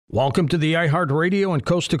Welcome to the iHeartRadio and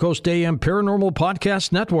Coast to Coast AM Paranormal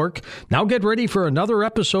Podcast Network. Now get ready for another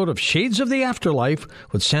episode of Shades of the Afterlife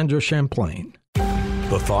with Sandra Champlain.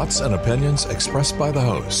 The thoughts and opinions expressed by the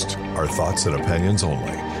host are thoughts and opinions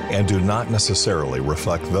only and do not necessarily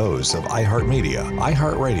reflect those of iHeartMedia,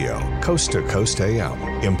 iHeartRadio, Coast to Coast AM,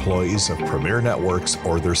 employees of Premier Networks,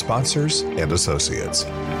 or their sponsors and associates.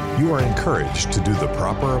 You are encouraged to do the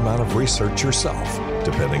proper amount of research yourself,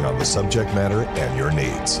 depending on the subject matter and your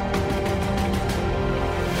needs.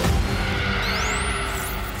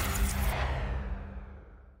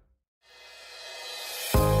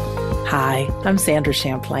 Hi, I'm Sandra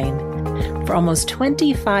Champlain. For almost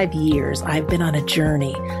 25 years, I've been on a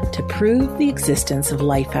journey to prove the existence of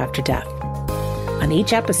life after death. On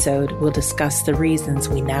each episode, we'll discuss the reasons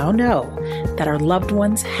we now know that our loved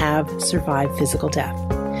ones have survived physical death.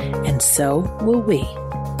 And so will we.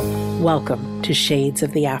 Welcome to Shades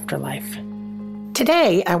of the Afterlife.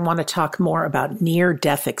 Today, I want to talk more about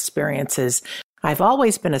near-death experiences. I've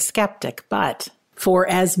always been a skeptic, but for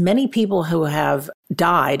as many people who have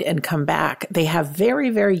died and come back, they have very,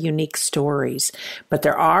 very unique stories, but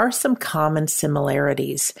there are some common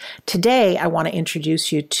similarities. Today, I want to introduce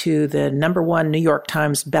you to the #1 New York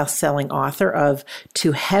Times bestselling author of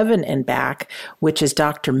To Heaven and Back, which is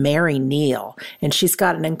Dr. Mary Neal, and she's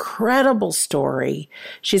got an incredible story.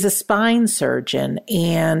 She's a spine surgeon,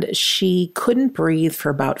 and she couldn't breathe for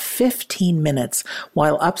about 15 minutes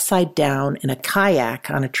while upside down in a kayak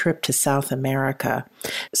on a trip to South America.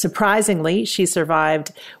 Surprisingly, she survived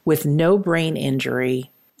with no brain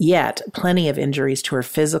injury, yet plenty of injuries to her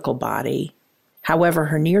physical body. However,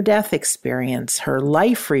 her near-death experience, her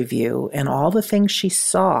life review, and all the things she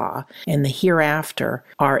saw in the hereafter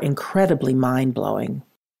are incredibly mind-blowing.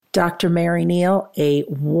 Dr. Mary Neal, a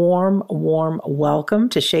warm welcome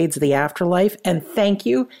to Shades of the Afterlife, and thank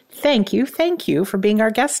you for being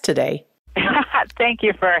our guest today. Thank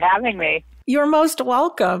you for having me. You're most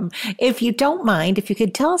welcome. If you don't mind, if you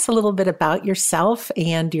could tell us a little bit about yourself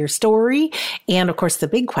and your story, and of course the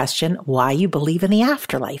big question, why you believe in the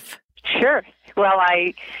afterlife. Sure. Well,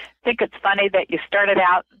 I think it's funny that you started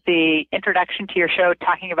out the introduction to your show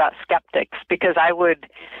talking about skeptics, because I would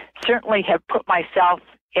certainly have put myself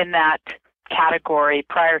in that category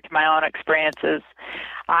prior to my own experiences.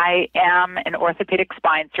 I am an orthopedic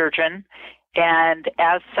spine surgeon, and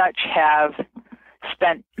as such have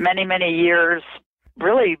spent many years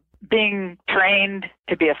really being trained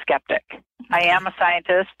to be a skeptic. I am a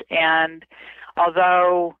scientist, and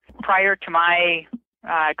although prior to my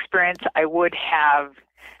experience, I would have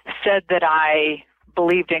said that I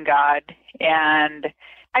believed in God, and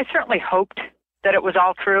I certainly hoped that it was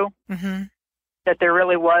all true, that there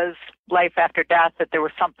really was life after death, that there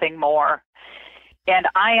was something more. And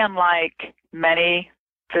I, unlike many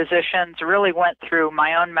physicians, really went through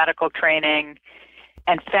my own medical training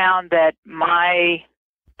and found that my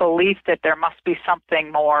belief that there must be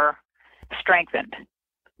something more strengthened.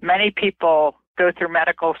 Many people go through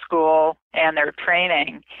medical school and their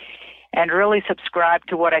training and really subscribe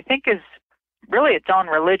to what I think is really its own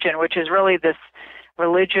religion, which is really this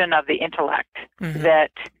religion of the intellect,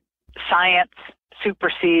 that science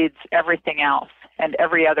supersedes everything else and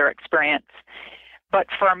every other experience. But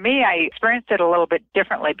for me, I experienced it a little bit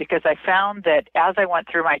differently, because I found that as I went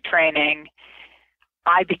through my training,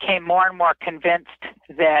 I became more and more convinced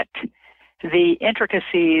that the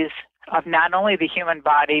intricacies of not only the human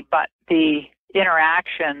body, but the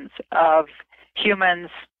interactions of humans,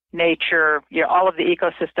 nature, all of the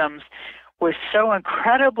ecosystems was so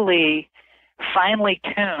incredibly finely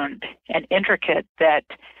tuned and intricate that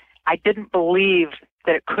I didn't believe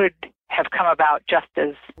that it could have come about just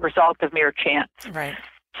as a result of mere chance. Right.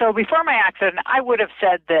 So before my accident, I would have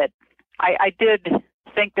said that I did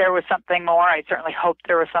think there was something more. I certainly hoped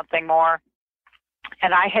there was something more.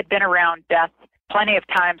 And I had been around death plenty of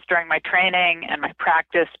times during my training and my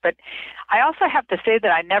practice, but I also have to say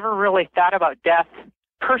that I never really thought about death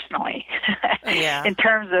personally in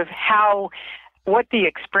terms of what the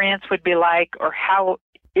experience would be like or how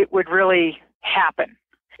it would really happen.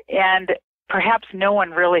 And perhaps no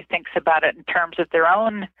one really thinks about it in terms of their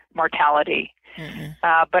own mortality.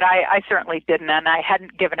 But I certainly didn't, and I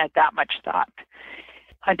hadn't given it that much thought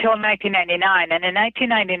until 1999. And in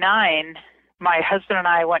 1999, my husband and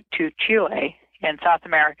I went to Chile in South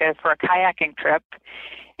America for a kayaking trip.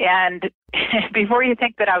 And before you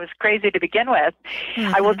think that I was crazy to begin with,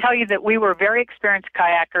 I will tell you that we were very experienced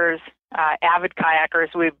kayakers, avid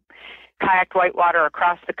kayakers. We kayaked whitewater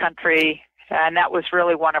across the country, and that was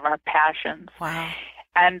really one of our passions. Wow.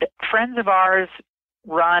 And friends of ours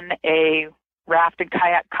run a raft and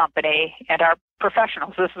kayak company and are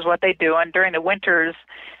professionals. This is what they do. And during the winters,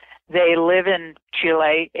 They live in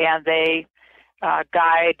Chile, and they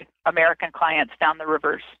guide American clients down the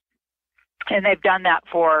rivers. And they've done that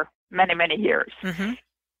for many, many years. Mm-hmm.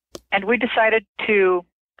 And we decided to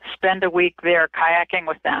spend a week there kayaking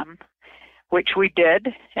with them, which we did,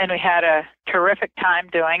 and we had a terrific time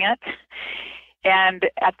doing it. And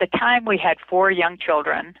at the time, we had 4 young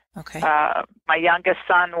children. Okay. My youngest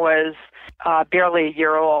son was barely a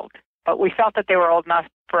year old, but we felt that they were old enough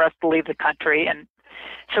for us to leave the country. And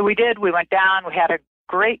so we did. We went down. We had a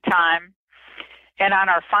great time. And on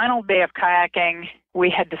our final day of kayaking, we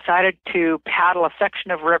had decided to paddle a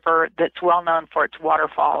section of river that's well known for its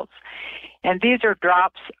waterfalls. And these are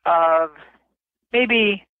drops of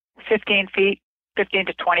maybe 15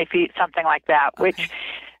 to 20 feet, something like that, Okay. which,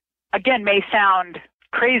 again, may sound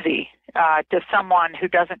crazy to someone who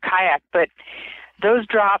doesn't kayak, but those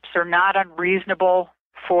drops are not unreasonable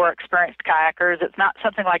for experienced kayakers. It's not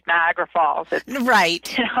something like Niagara Falls. It's,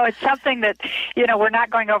 Right. it's something that, we're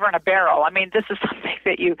not going over in a barrel. I mean, this is something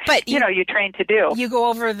that you train to do. You go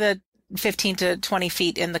over the 15 to 20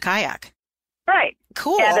 feet in the kayak. Right.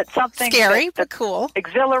 Cool. And it's something scary, that's but cool.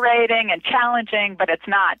 exhilarating and challenging, but it's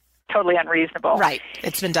not totally unreasonable. Right.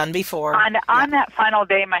 It's been done before. On that final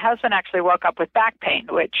day, my husband actually woke up with back pain,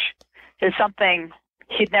 which is something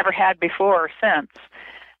he'd never had before or since.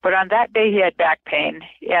 But on that day, he had back pain,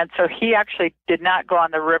 and so he actually did not go on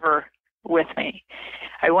the river with me.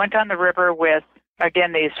 I went on the river with,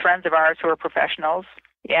 again, these friends of ours who are professionals,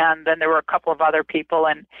 and then there were a couple of other people,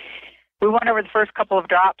 and we went over the first couple of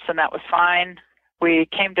drops, and that was fine. We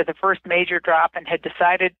came to the first major drop and had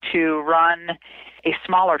decided to run a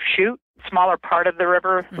smaller part of the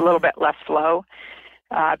river, a little bit less flow,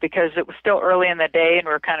 because it was still early in the day and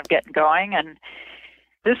we were kind of getting going. And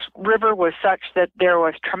this river was such that there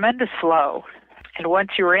was tremendous flow. And once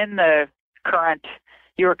you were in the current,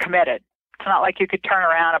 you were committed. It's not like you could turn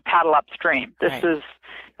around and paddle upstream. This is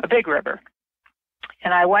a big river.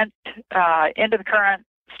 And I went into the current,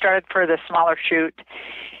 started for the smaller chute,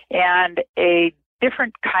 and a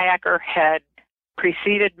different kayaker had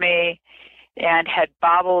preceded me and had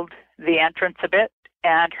bobbled the entrance a bit,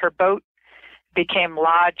 and her boat became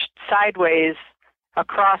lodged sideways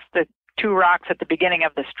across the 2 rocks at the beginning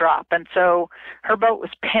of this drop. And so her boat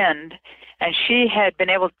was pinned, and she had been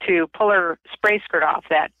able to pull her spray skirt off,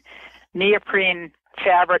 that neoprene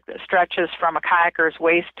fabric that stretches from a kayaker's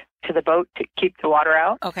waist to the boat to keep the water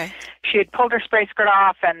out. Okay. She had pulled her spray skirt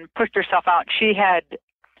off and pushed herself out. She had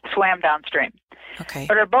swam downstream. Okay.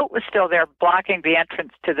 But her boat was still there blocking the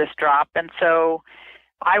entrance to this drop, and so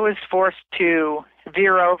I was forced to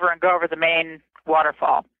veer over and go over the main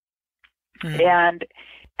waterfall. Mm-hmm. And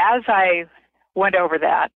as I went over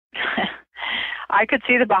that, I could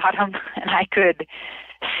see the bottom, and I could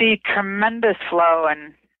see tremendous flow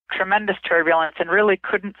and tremendous turbulence, and really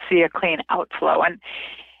couldn't see a clean outflow. And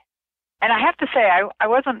I have to say, I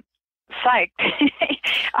wasn't psyched.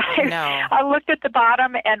 I looked at the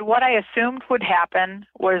bottom, and what I assumed would happen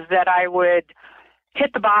was that I would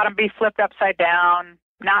hit the bottom, be flipped upside down,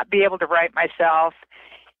 not be able to right myself.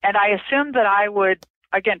 And I assumed that I would,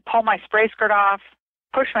 again, pull my spray skirt off,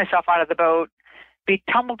 push myself out of the boat, be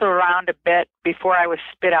tumbled around a bit before I was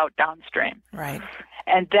spit out downstream. Right.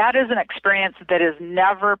 And that is an experience that is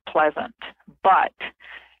never pleasant, but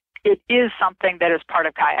it is something that is part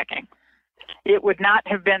of kayaking. It would not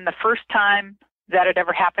have been the first time that it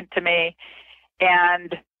ever happened to me.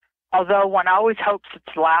 And although one always hopes it's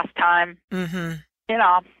the last time,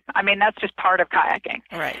 that's just part of kayaking.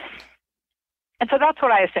 Right. And so that's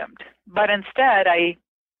what I assumed. But instead, I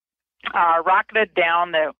rocketed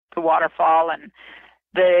down the waterfall, and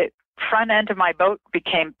the front end of my boat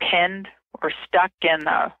became pinned or stuck in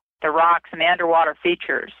the rocks and the underwater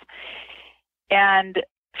features. And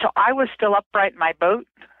so I was still upright in my boat,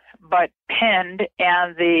 but pinned,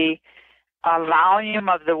 and the volume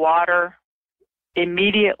of the water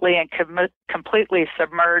immediately and completely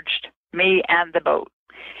submerged me and the boat.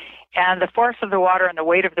 And the force of the water and the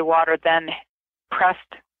weight of the water then pressed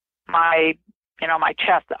my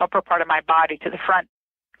chest, the upper part of my body, to the front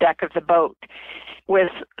deck of the boat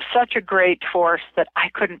with such a great force that I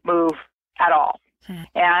couldn't move at all.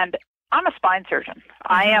 And I'm a spine surgeon.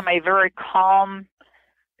 I am a very calm,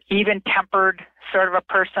 even-tempered sort of a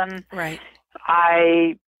person. Right.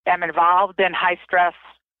 I am involved in high-stress,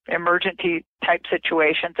 emergency-type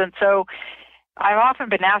situations. And so I've often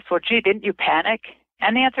been asked, well, gee, didn't you panic?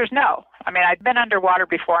 And the answer is no. I mean, I'd been underwater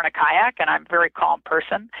before in a kayak, and I'm a very calm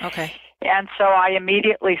person. Okay. And so I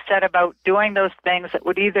immediately set about doing those things that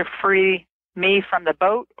would either free me from the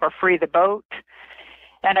boat or free the boat.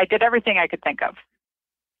 And I did everything I could think of.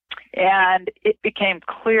 And it became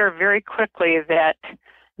clear very quickly that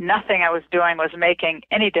nothing I was doing was making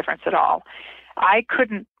any difference at all. I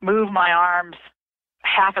couldn't move my arms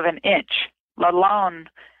half of an inch, let alone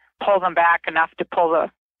pull them back enough to pull the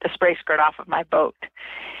spray skirt off of my boat.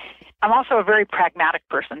 I'm also a very pragmatic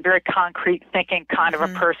person, very concrete thinking kind of a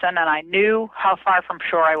person, and I knew how far from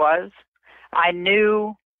shore I was. I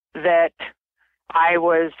knew that I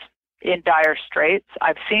was in dire straits.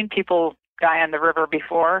 I've seen people die in the river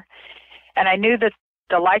before, and I knew that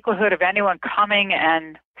the likelihood of anyone coming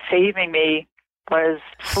and saving me was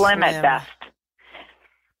slim at best.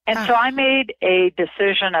 And so I made a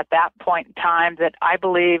decision at that point in time that I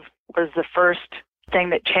believe was the first thing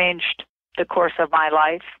that changed the course of my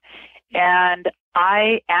life. And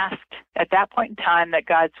I asked at that point in time that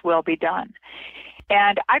God's will be done.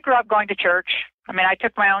 And I grew up going to church. I mean, I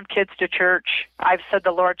took my own kids to church. I've said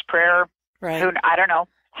the Lord's Prayer, I don't know,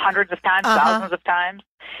 hundreds of times, thousands of times.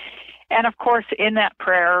 And of course, in that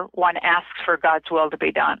prayer, one asks for God's will to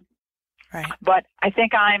be done. Right. But I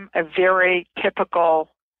think I'm a very typical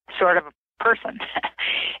sort of person.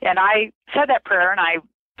 And I said that prayer, and I,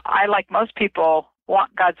 like most people,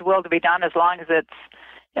 want God's will to be done as long as it's,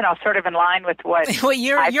 sort of in line with what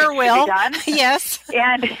your will. Done. Yes.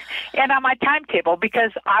 And on my timetable,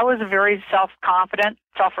 because I was a very self-confident,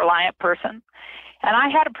 self-reliant person, and I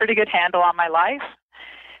had a pretty good handle on my life.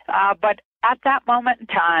 But at that moment in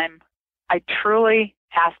time, I truly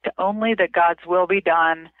asked only that God's will be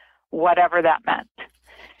done, whatever that meant.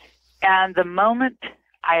 And the moment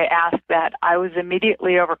I asked that, I was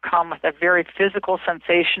immediately overcome with a very physical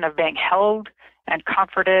sensation of being held and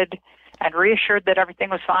comforted and reassured that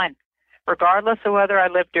everything was fine, regardless of whether I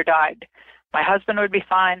lived or died. My husband would be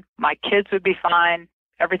fine. My kids would be fine.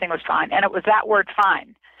 Everything was fine. And it was that word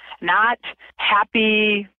fine, not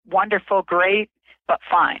happy, wonderful, great, but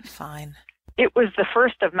fine. Fine. It was the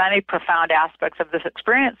first of many profound aspects of this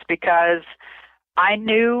experience because I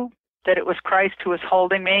knew that it was Christ who was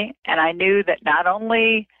holding me, and I knew that not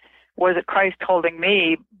only was it Christ holding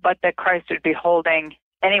me, but that Christ would be holding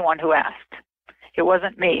anyone who asked. It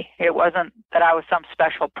wasn't me. It wasn't that I was some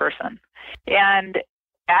special person. And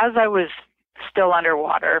as I was still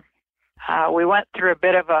underwater, we went through a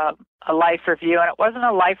bit of a life review, and it wasn't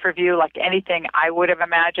a life review like anything I would have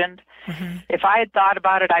imagined. Mm-hmm. If I had thought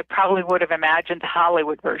about it, I probably would have imagined the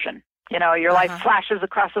Hollywood version. Your life flashes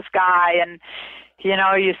across the sky, and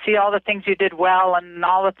you see all the things you did well and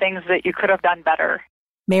all the things that you could have done better.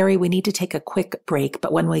 Mary, we need to take a quick break,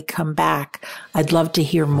 but when we come back, I'd love to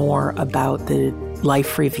hear more about the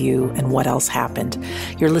life review and what else happened.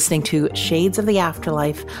 You're listening to Shades of the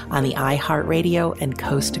Afterlife on the iHeartRadio and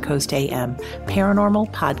Coast to Coast AM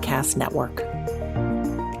Paranormal Podcast Network.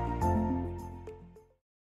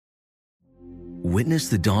 Witness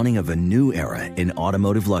the dawning of a new era in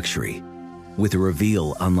automotive luxury with a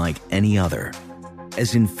reveal unlike any other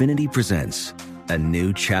as Infiniti presents a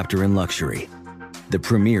new chapter in luxury, the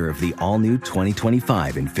premiere of the all-new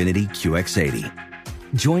 2025 Infiniti QX80.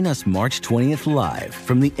 Join us March 20th live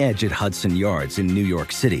from the Edge at Hudson Yards in New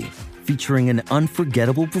York City, featuring an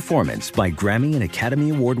unforgettable performance by Grammy and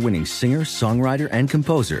Academy Award-winning singer, songwriter, and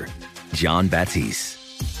composer, Jon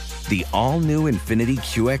Batiste. The all-new Infiniti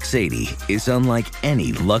QX80 is unlike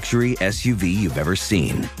any luxury SUV you've ever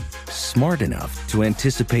seen. Smart enough to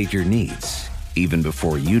anticipate your needs, even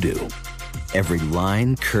before you do. Every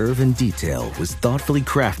line, curve, and detail was thoughtfully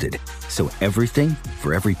crafted so everything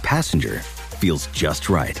for every passenger feels just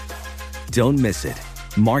right. Don't miss it.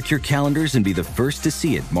 Mark your calendars and be the first to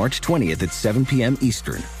see it March 20th at 7 p.m.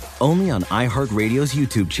 Eastern, only on iHeartRadio's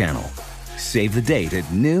YouTube channel. Save the date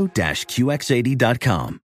at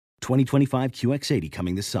new-QX80.com. 2025 QX80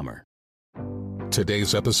 coming this summer.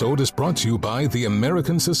 Today's episode is brought to you by the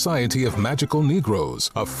American Society of Magical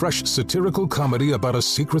Negroes, a fresh satirical comedy about a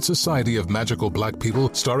secret society of magical black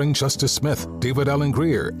people starring Justice Smith, David Alan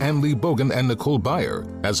Grier, Ann Lee Bogan, and Nicole Byer.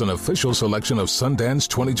 As an official selection of Sundance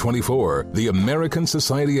 2024, the American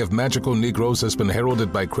Society of Magical Negroes has been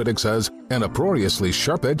heralded by critics as an uproariously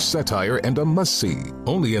sharp-edged satire and a must-see.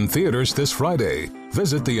 Only in theaters this Friday.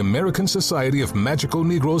 Visit the American Society of Magical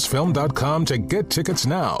Negroes Film.com to get tickets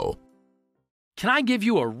now. Can I give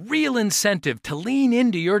you a real incentive to lean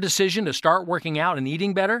into your decision to start working out and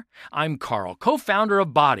eating better? I'm Carl, co-founder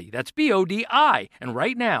of Body. That's BODI. And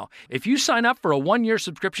right now, if you sign up for a 1-year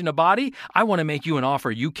subscription to Body, I want to make you an offer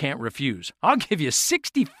you can't refuse. I'll give you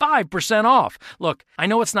 65% off. Look, I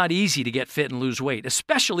know it's not easy to get fit and lose weight,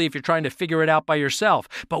 especially if you're trying to figure it out by yourself,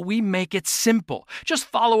 but we make it simple. Just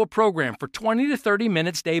follow a program for 20 to 30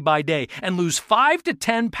 minutes day by day and lose 5 to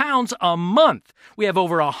 10 pounds a month. We have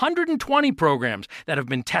over 120 programs programs that have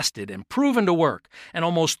been tested and proven to work, and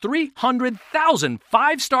almost 300,000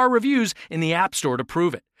 5-star reviews in the App Store to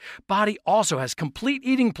prove it. Body also has complete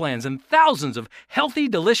eating plans and thousands of healthy,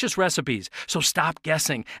 delicious recipes. So stop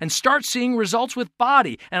guessing and start seeing results with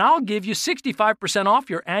Body. And I'll give you 65% off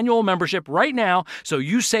your annual membership right now, so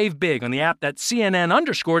you save big on the app that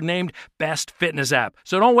CNN_ named Best Fitness App.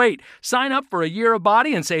 So don't wait. Sign up for a year of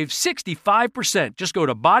Body and save 65%. Just go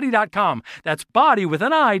to body.com. That's body with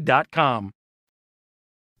an I.com.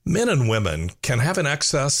 Men and women can have an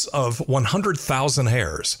excess of 100,000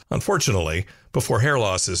 hairs. Unfortunately, before hair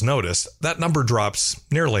loss is noticed, that number drops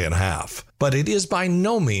nearly in half. But it is by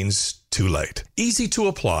no means too late. Easy to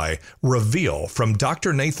apply, Reveal from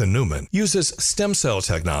Dr. Nathan Newman uses stem cell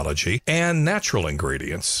technology and natural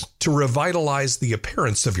ingredients to revitalize the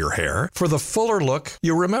appearance of your hair for the fuller look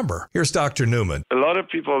you remember. Here's Dr. Newman. A lot of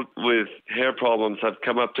people with hair problems have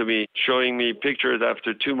come up to me showing me pictures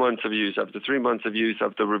after 2 months of use, after 3 months of use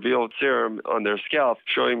of the Reveal serum on their scalp,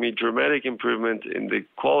 showing me dramatic improvement in the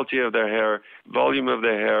quality of their hair, volume of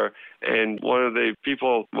their hair. And one of the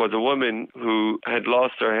people was a woman who had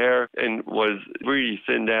lost her hair and was really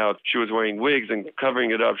thinned out. She was wearing wigs and covering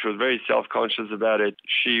it up. She was very self-conscious about it.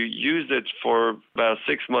 She used it for about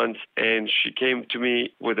 6 months, and she came to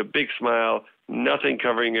me with a big smile, nothing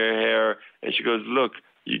covering her hair. And she goes, "Look,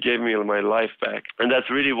 you gave me my life back." And that's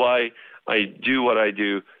really why I do what I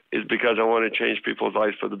do, is because I want to change people's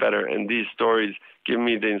lives for the better. And these stories give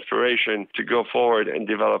me the inspiration to go forward and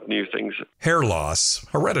develop new things. Hair loss,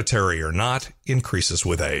 hereditary or not, increases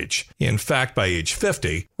with age. In fact, by age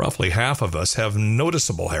 50, roughly half of us have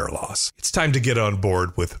noticeable hair loss. It's time to get on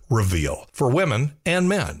board with Reveal for women and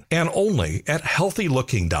men. And only at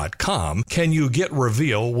healthylooking.com can you get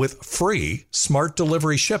Reveal with free smart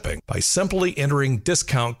delivery shipping by simply entering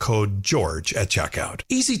discount code GEORGE at checkout.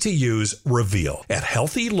 Easy to use Reveal at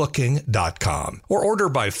healthylooking.com or order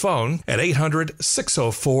by phone at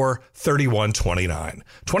 800-604-3129.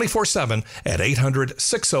 24/7 at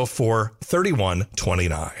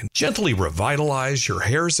 800-604-3129. Gently revitalize your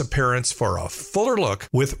hair's appearance for a fuller look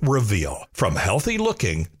with Reveal from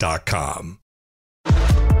healthylooking.com.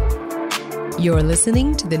 You're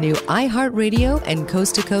listening to the new iHeartRadio and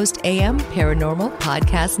Coast to Coast AM Paranormal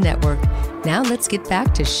Podcast Network. Now let's get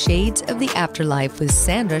back to Shades of the Afterlife with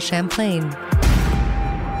Sandra Champlain.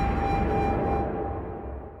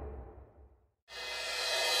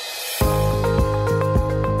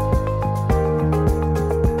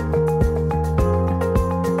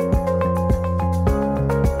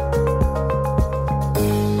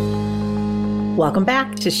 Welcome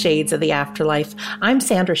back to Shades of the Afterlife. I'm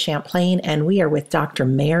Sandra Champlain, and we are with Dr.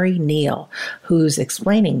 Mary Neal, who's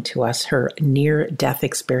explaining to us her near-death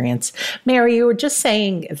experience. Mary, you were just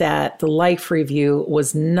saying that the life review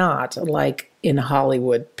was not like in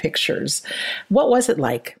Hollywood pictures. What was it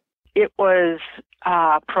like? It was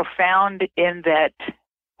profound in that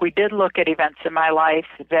we did look at events in my life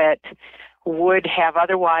that would have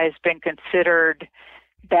otherwise been considered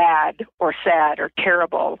bad or sad or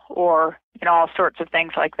terrible or, all sorts of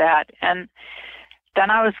things like that. And then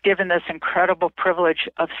I was given this incredible privilege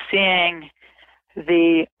of seeing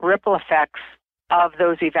the ripple effects of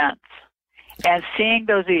those events and seeing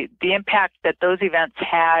the impact that those events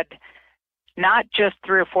had, not just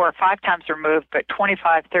 3 or 4 or 5 times removed, but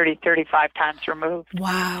 25, 30, 35 times removed.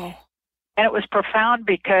 Wow. And it was profound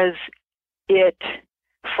because it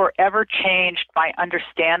forever changed my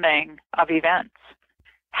understanding of events,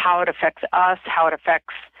 how it affects us, how it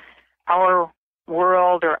affects our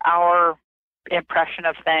world or our impression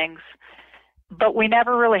of things. But we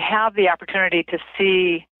never really have the opportunity to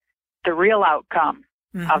see the real outcome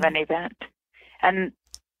of an event. And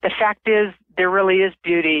the fact is, there really is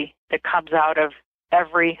beauty that comes out of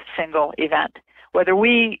every single event, whether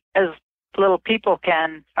we as little people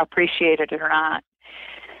can appreciate it or not.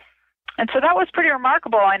 And so that was pretty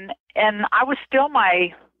remarkable. And I was still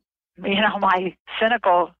my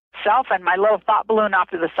cynical self, and my little thought balloon off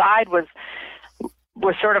to the side was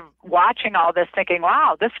sort of watching all this thinking,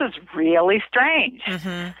 wow, this is really strange.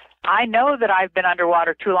 I know that I've been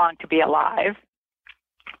underwater too long to be alive,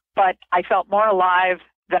 but I felt more alive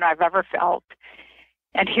than I've ever felt.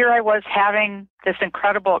 And here I was having this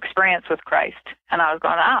incredible experience with Christ. And I was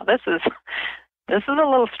going, this is a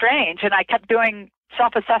little strange. And I kept doing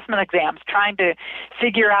self-assessment exams, trying to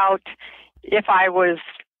figure out if I was,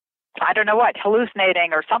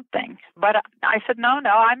 hallucinating or something. But I said, no,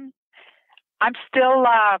 I'm still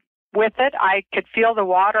with it. I could feel the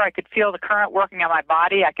water. I could feel the current working on my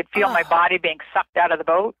body. I could feel my body being sucked out of the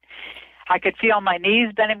boat. I could feel my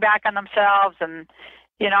knees bending back on themselves. And,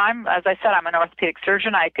 as I said, I'm an orthopedic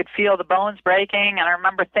surgeon. I could feel the bones breaking. And I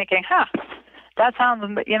remember thinking, that sounds,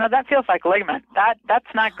 that feels like ligament. That's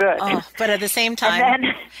not good. Oh, but at the same time,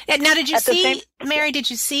 now did you see, Mary, did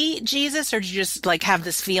you see Jesus, or did you just like have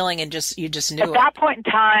this feeling and you just knew it? At that point in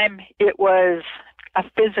time, it was a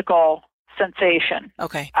physical sensation.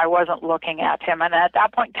 Okay. I wasn't looking at him. And at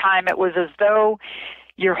that point in time, it was as though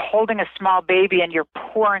you're holding a small baby and you're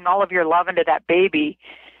pouring all of your love into that baby.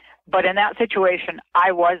 But in that situation,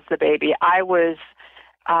 I was the baby. I was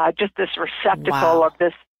just this receptacle of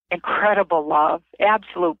this incredible love,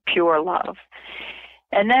 absolute pure love.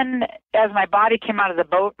 And then as my body came out of the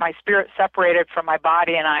boat, my spirit separated from my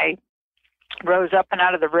body, and I rose up and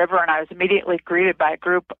out of the river, and I was immediately greeted by a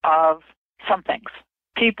group of somethings,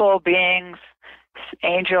 people, beings,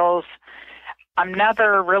 angels. I'm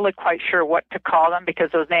never really quite sure what to call them because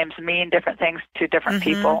those names mean different things to different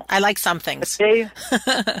people. I like some things. Yeah,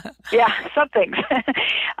 some things.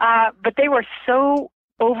 But they were so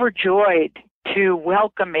overjoyed to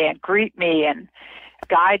welcome me and greet me and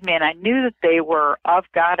guide me. And I knew that they were of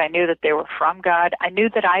God. I knew that they were from God. I knew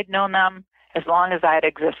that I'd known them as long as I had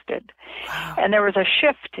existed. Wow. And there was a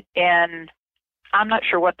shift in, I'm not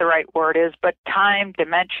sure what the right word is, but time,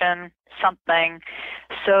 dimension, something,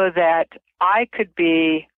 so that I could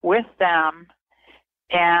be with them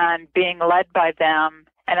and being led by them,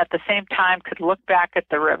 and at the same time could look back at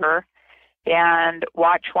the river and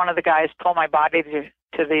watch one of the guys pull my body to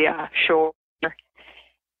the shore.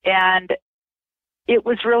 And it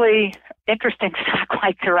was really interesting. It's not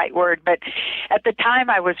quite the right word, but at the time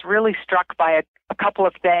I was really struck by a couple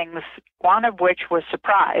of things, one of which was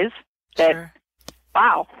surprise that,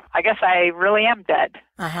 wow, I guess I really am dead.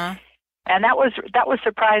 Uh-huh. And that was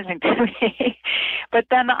surprising to me. But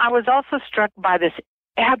then I was also struck by this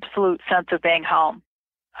absolute sense of being home,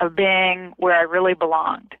 of being where I really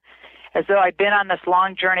belonged, as though I'd been on this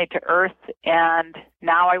long journey to Earth, and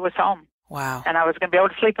now I was home. Wow. And I was going to be able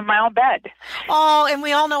to sleep in my own bed. Oh, and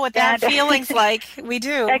we all know what that feeling's like. We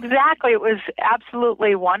do. Exactly. It was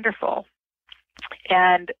absolutely wonderful.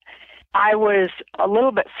 And I was a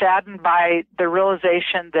little bit saddened by the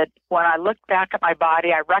realization that when I looked back at my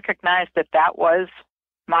body, I recognized that that was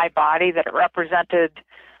my body, that it represented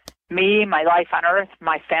me, my life on Earth,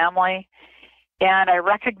 my family. And I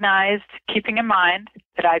recognized, keeping in mind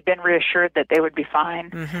that I'd been reassured that they would be fine,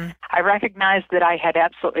 I recognized that I had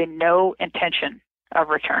absolutely no intention of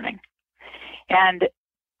returning. And,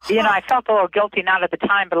 I felt a little guilty, not at the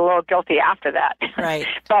time, but a little guilty after that. Right.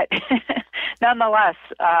 But nonetheless,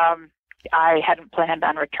 I hadn't planned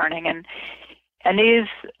on returning. And these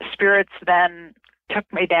spirits then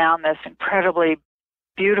took me down this incredibly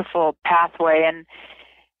beautiful pathway.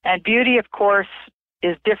 And beauty, of course,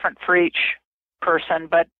 is different for each person,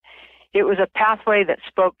 but it was a pathway that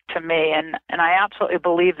spoke to me. And I absolutely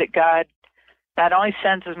believe that God not only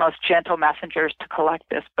sends his most gentle messengers to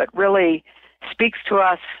collect us, but really speaks to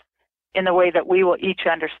us in the way that we will each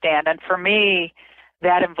understand. And for me,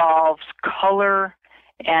 that involves color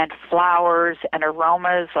and flowers and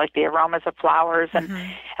aromas, like the aromas of flowers. And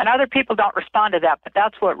other people don't respond to that, but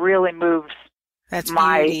that's what really moves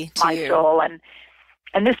my soul.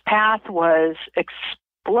 And this path was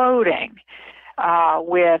exploding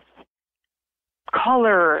with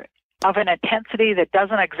color of an intensity that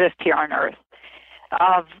doesn't exist here on Earth,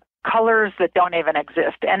 of colors that don't even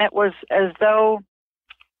exist. And it was as though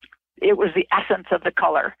it was the essence of the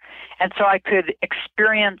color. And so I could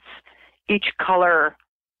experience each color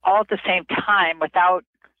all at the same time without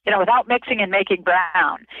mixing and making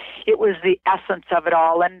brown. It was the essence of it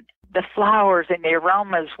all. And the flowers and the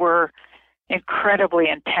aromas were incredibly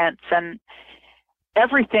intense. And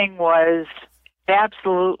everything was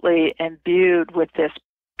absolutely imbued with this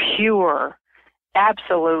pure,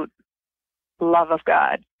 absolute love of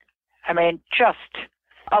God. I mean, just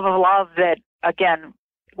of a love that, again,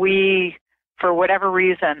 we, for whatever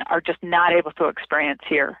reason, are just not able to experience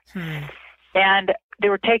here. And they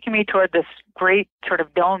were taking me toward this great sort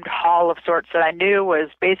of domed hall of sorts that I knew was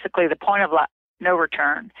basically the point of no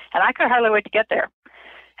return. And I could hardly wait to get there.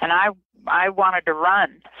 And I wanted to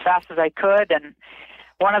run as fast as I could. And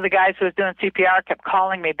one of the guys who was doing CPR kept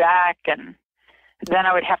calling me back. And then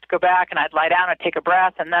I would have to go back and I'd lie down and take a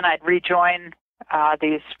breath. And then I'd rejoin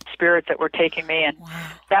these spirits that were taking me. And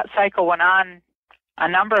that cycle went on a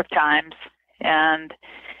number of times. And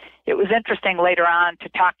it was interesting later on to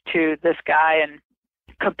talk to this guy and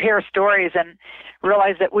compare stories and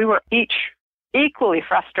realize that we were each equally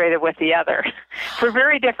frustrated with the other for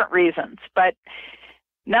very different reasons. But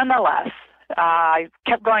nonetheless, I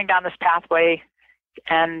kept going down this pathway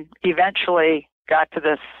and eventually got to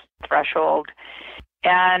this threshold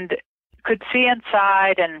and could see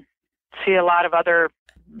inside and see a lot of other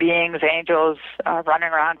beings, angels, running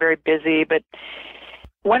around, very busy. But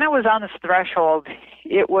when I was on this threshold,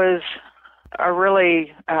 it was a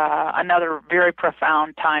really another very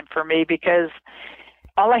profound time for me, because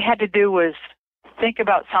all I had to do was think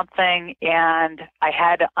about something and I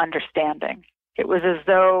had understanding. It was as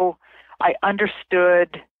though I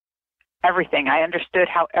understood everything. I understood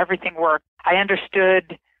how everything worked. I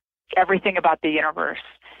understood everything about the universe.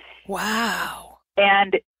 Wow.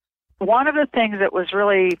 And one of the things that was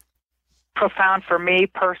really profound for me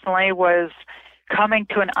personally was coming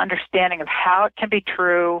to an understanding of how it can be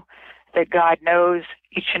true that God knows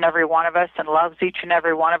each and every one of us and loves each and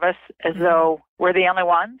every one of us as though we're the only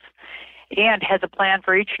ones, and has a plan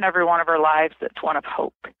for each and every one of our lives that's one of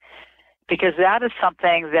hope. Because that is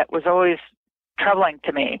something that was always troubling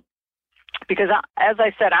to me. Because as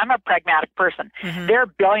I said, I'm a pragmatic person. There are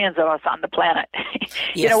billions of us on the planet.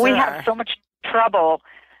 Yes, we have so much trouble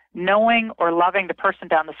knowing or loving the person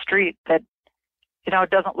down the street that,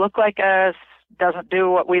 doesn't look like us, doesn't do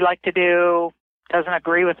what we like to do, doesn't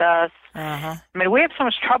agree with us. I mean, we have so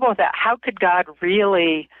much trouble with that. How could God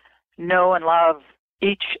really know and love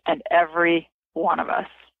each and every one of us?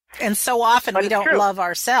 And so often we don't love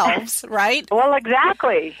ourselves, right? Well,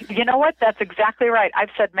 exactly. You know what? That's exactly right. I've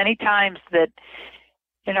said many times that,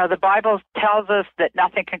 the Bible tells us that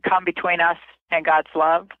nothing can come between us and God's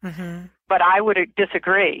love. But I would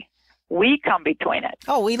disagree. We come between it.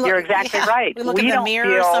 Oh, You're exactly right. We look in the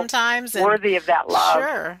mirror sometimes and worthy of that love.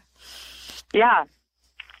 Sure. Yeah.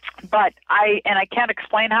 But I can't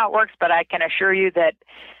explain how it works, but I can assure you that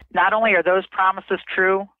not only are those promises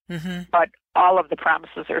true, but all of the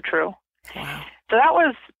promises are true. Wow. So that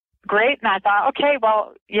was great. And I thought, okay,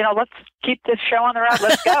 well, let's keep this show on the road.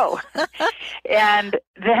 Let's go. And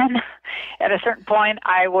then at a certain point,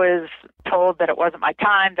 I was told that it wasn't my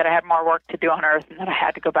time, that I had more work to do on Earth, and that I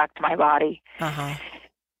had to go back to my body.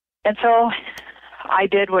 And so I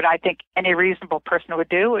did what I think any reasonable person would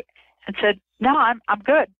do and said, no, I'm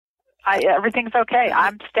good. Everything's okay.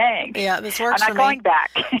 I'm staying. Yeah, this works I'm not going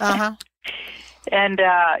back. And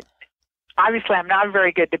obviously, I'm not a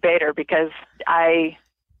very good debater because I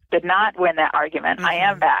did not win that argument. I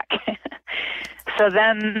am back. So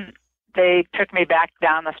then they took me back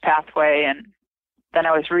down this pathway, and then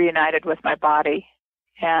I was reunited with my body.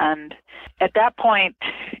 And at that point,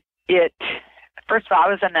 first of all, I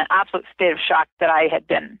was in an absolute state of shock that I had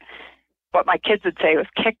been, what my kids would say was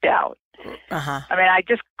kicked out. I mean, I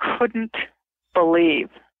just couldn't believe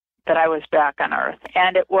that I was back on Earth.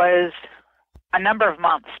 And it was a number of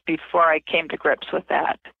months before I came to grips with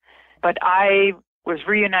that. But I was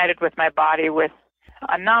reunited with my body with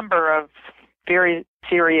a number of very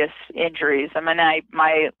serious injuries. I mean,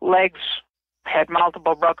 my legs had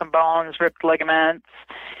multiple broken bones, ripped ligaments.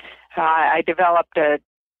 I developed a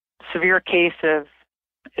severe case of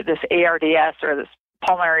this ARDS, or this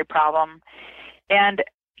pulmonary problem. And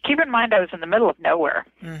keep in mind, I was in the middle of nowhere.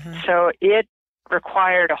 So it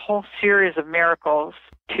required a whole series of miracles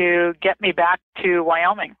to get me back to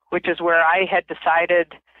Wyoming, which is where I had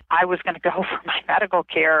decided I was going to go for my medical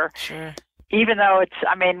care. Sure. Even though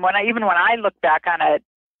when I look back on it,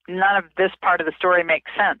 none of this part of the story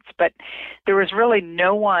makes sense. But there was really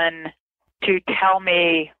no one to tell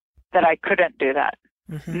me that I couldn't do that.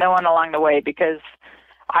 No one along the way, because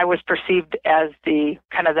I was perceived as the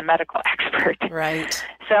kind of the medical expert. Right.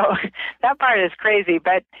 So that part is crazy.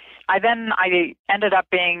 But I ended up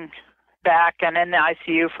being back and in the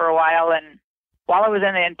ICU for a while. And while I was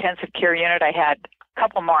in the intensive care unit, I had a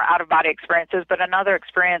couple more out-of-body experiences, but another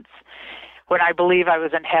experience when I believe I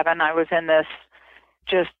was in heaven. I was in this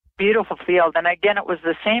just beautiful field. And again, it was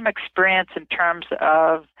the same experience in terms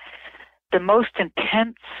of the most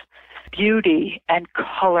intense beauty and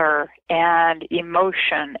color and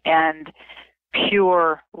emotion and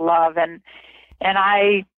pure love. And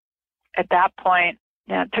I, at that point,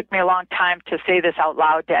 it took me a long time to say this out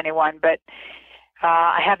loud to anyone, but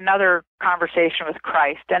I had another conversation with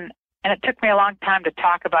Christ. And it took me a long time to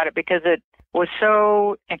talk about it because it was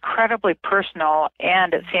so incredibly personal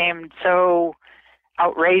and it seemed so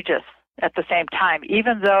outrageous at the same time,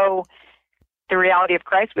 even though the reality of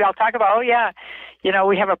Christ, we all talk about, we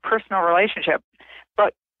have a personal relationship,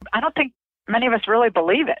 but I don't think many of us really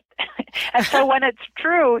believe it. And so when it's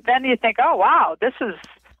true, then you think, oh, wow,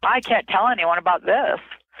 I can't tell anyone about this.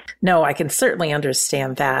 No, I can certainly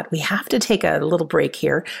understand that. We have to take a little break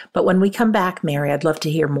here, but when we come back, Mary, I'd love to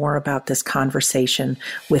hear more about this conversation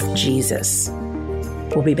with Jesus.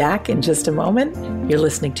 We'll be back in just a moment. You're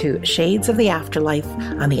listening to Shades of the Afterlife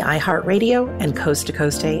on the iHeartRadio and Coast to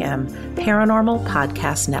Coast AM Paranormal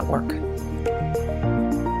Podcast Network.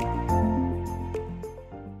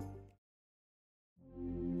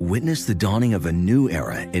 Witness the dawning of a new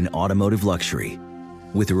era in automotive luxury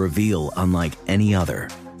with a reveal unlike any other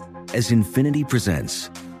as Infiniti presents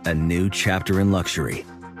a new chapter in luxury,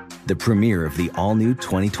 the premiere of the all-new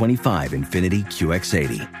 2025 Infiniti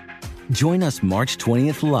QX80. Join us March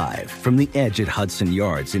 20th live from the Edge at Hudson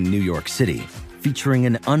Yards in New York City, featuring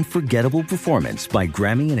an unforgettable performance by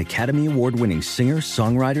Grammy and Academy Award-winning singer,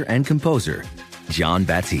 songwriter, and composer, Jon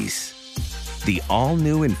Batiste. The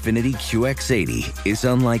all-new Infiniti QX80 is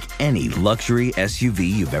unlike any luxury SUV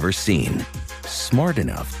you've ever seen. Smart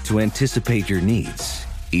enough to anticipate your needs,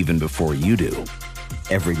 even before you do.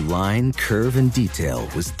 Every line, curve, and detail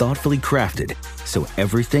was thoughtfully crafted, so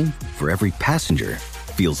everything for every passenger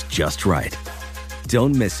feels just right.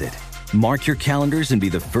 Don't miss it. Mark your calendars and be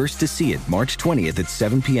the first to see it March 20th at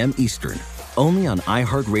 7 p.m. Eastern, only on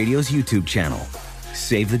iHeartRadio's YouTube channel.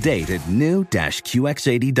 Save the date at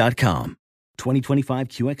new-QX80.com. 2025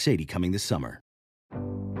 QX80 coming this summer.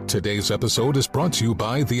 Today's episode is brought to you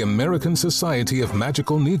by the American Society of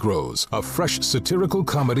Magical Negroes, a fresh satirical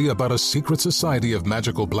comedy about a secret society of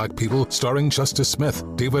magical black people starring Justice Smith,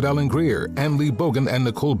 David Alan Grier, Ann Lee Bogan, and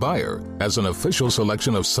Nicole Byer. As an official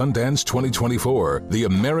selection of Sundance 2024, the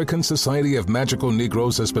American Society of Magical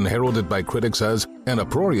Negroes has been heralded by critics as an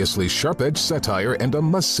uproariously sharp-edged satire and a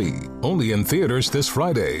must-see. Only in theaters this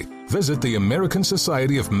Friday. Visit the American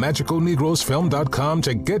Society of Magical Negroes Film.com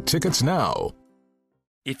to get tickets now.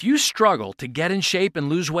 If you struggle to get in shape and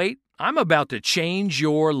lose weight, I'm about to change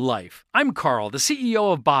your life. I'm Carl, the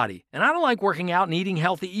CEO of Body, and I don't like working out and eating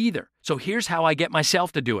healthy either. So here's how I get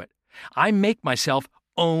myself to do it. I make myself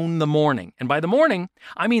own the morning. And by the morning,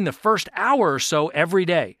 I mean the first hour or so every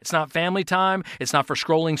day. It's not family time. It's not for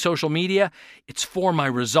scrolling social media. It's for my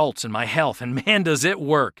results and my health. And man, does it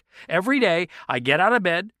work. Every day, I get out of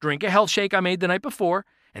bed, drink a health shake I made the night before,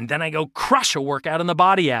 and then I go crush a workout in the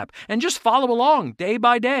Body app and just follow along day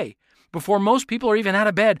by day. Before most people are even out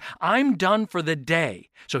of bed, I'm done for the day.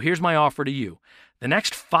 So here's my offer to you. The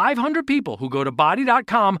next 500 people who go to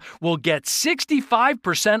Body.com will get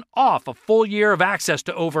 65% off a full year of access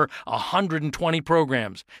to over 120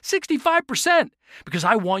 programs. 65%! Because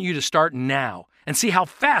I want you to start now and see how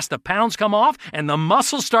fast the pounds come off and the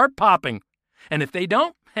muscles start popping. And if they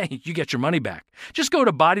don't, hey, you get your money back. Just go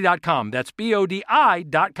to Body.com, that's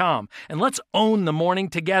BODI.com, and let's own the morning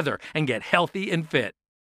together and get healthy and fit.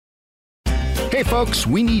 Hey folks,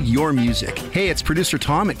 we need your music. Hey, it's producer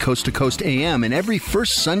Tom at Coast to Coast AM, and every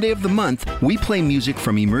first Sunday of the month, we play music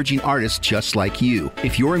from emerging artists just like you.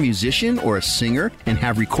 If you're a musician or a singer and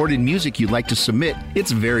have recorded music you'd like to submit,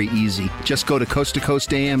 it's very easy. Just go to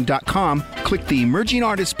coasttocoastam.com, click the Emerging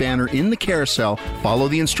Artists banner in the carousel, follow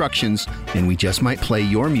the instructions, and we just might play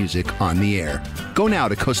your music on the air. Go now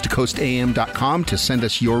to coasttocoastam.com to send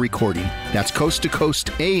us your recording. That's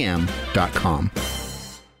coasttocoastam.com.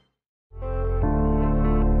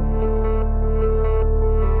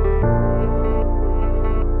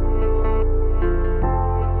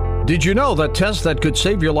 Did you know that tests that could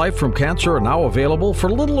save your life from cancer are now available for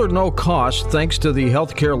little or no cost thanks to the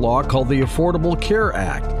healthcare law called the Affordable Care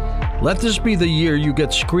Act? Let this be the year you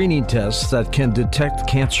get screening tests that can detect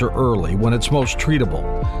cancer early when it's most treatable.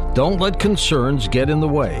 Don't let concerns get in the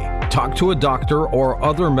way. Talk to a doctor or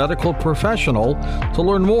other medical professional to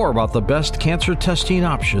learn more about the best cancer testing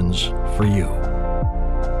options for you.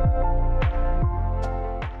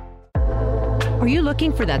 Are you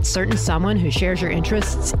looking for that certain someone who shares your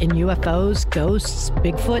interests in UFOs, ghosts,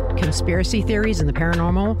 Bigfoot, conspiracy theories, and the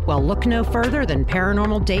paranormal? Well, look no further than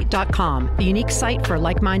ParanormalDate.com, the unique site for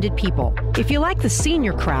like-minded people. If you like the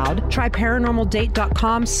senior crowd, try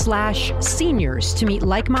ParanormalDate.com/seniors to meet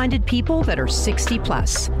like-minded people that are 60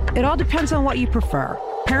 plus. It all depends on what you prefer.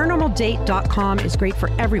 ParanormalDate.com is great for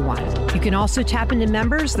everyone. You can also tap into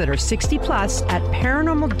members that are 60 plus at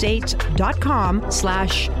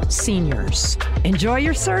ParanormalDate.com/seniors. Enjoy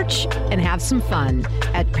your search and have some fun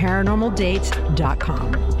at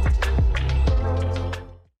ParanormalDate.com.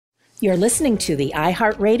 You're listening to the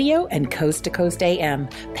iHeartRadio and Coast to Coast AM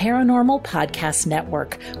Paranormal Podcast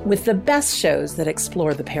Network with the best shows that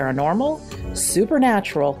explore the paranormal,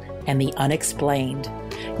 supernatural, and the unexplained.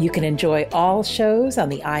 You can enjoy all shows on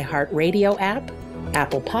the iHeartRadio app,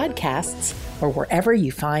 Apple Podcasts, or wherever you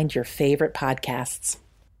find your favorite podcasts.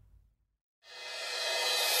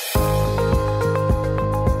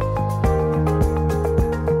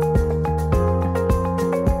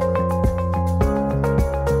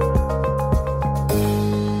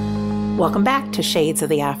 Welcome back to Shades of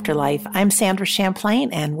the Afterlife. I'm Sandra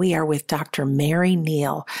Champlain, and we are with Dr. Mary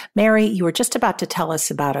Neal. Mary, you were just about to tell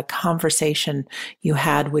us about a conversation you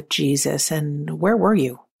had with Jesus, and where were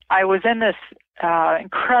you? I was in this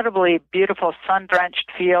incredibly beautiful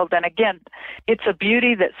sun-drenched field. And again, it's a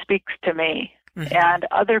beauty that speaks to me. Mm-hmm. And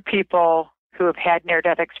other people who have had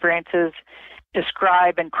near-death experiences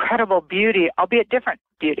describe incredible beauty, albeit different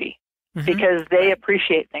beauty, mm-hmm. because they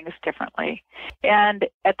appreciate things differently. And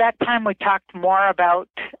at that time, we talked more about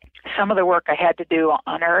some of the work I had to do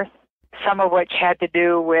on Earth, some of which had to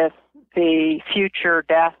do with the future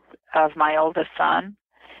death of my oldest son.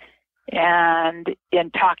 And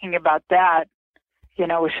in talking about that,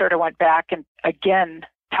 we sort of went back and again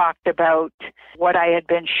talked about what I had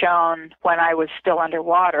been shown when I was still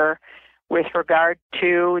underwater with regard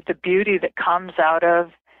to the beauty that comes out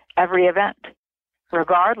of every event,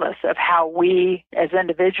 regardless of how we as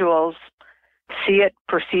individuals see it,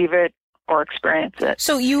 perceive it, or experience it.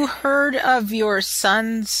 So you heard of your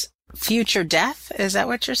son's future death? Is that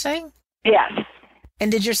what you're saying? Yes.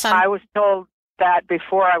 And did your son... I was told that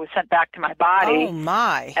before I was sent back to my body. Oh,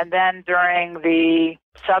 my. And then during the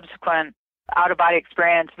subsequent out-of-body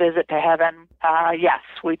experience visit to heaven, yes,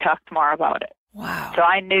 we talked more about it. Wow. So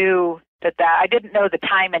I knew that I didn't know the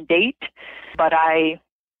time and date, but I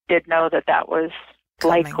did know that was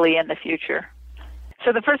likely in the future.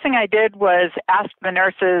 So the first thing I did was ask the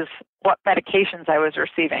nurses what medications I was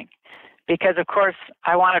receiving, because, of course,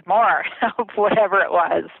 I wanted more of whatever it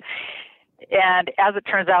was. And as it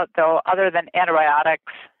turns out, though, other than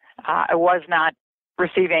antibiotics, I was not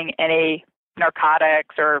receiving any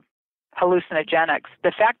narcotics or hallucinogenics.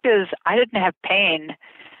 The fact is, I didn't have pain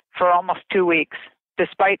for almost 2 weeks,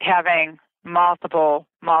 despite having multiple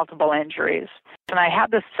injuries. And I had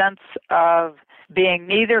this sense of being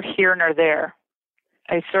neither here nor there.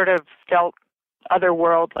 I sort of felt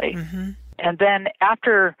otherworldly. Mm-hmm. And then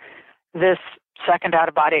after this second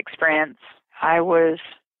out-of-body experience, I was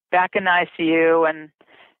back in the ICU, and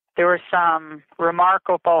there were some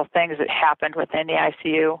remarkable things that happened within the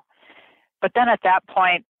ICU. But then at that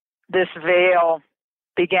point, this veil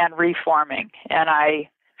began reforming, and I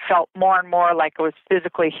felt more and more like I was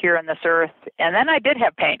physically here on this earth. And then I did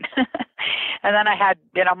have pain. And then I had,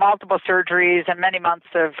 multiple surgeries and many months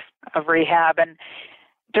of rehab. And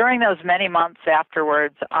during those many months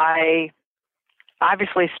afterwards, I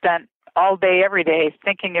obviously spent all day, every day,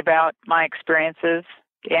 thinking about my experiences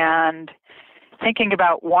and thinking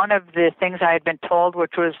about one of the things I had been told,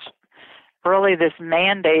 which was really this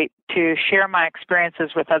mandate to share my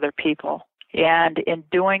experiences with other people. And in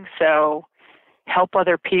doing so, help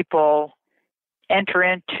other people enter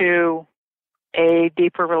into a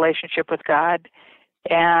deeper relationship with God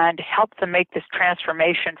and help them make this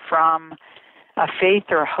transformation from a faith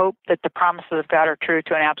or a hope that the promises of God are true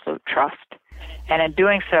to an absolute trust. And in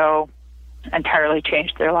doing so, entirely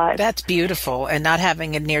changed their lives. That's beautiful. And not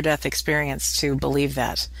having a near-death experience to believe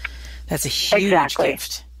that. That's a huge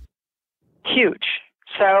gift. Huge.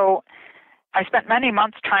 So I spent many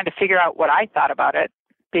months trying to figure out what I thought about it,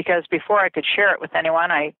 because before I could share it with anyone,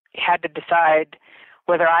 I had to decide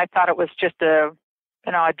whether I thought it was just a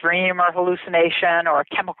dream or hallucination or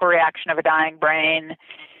a chemical reaction of a dying brain.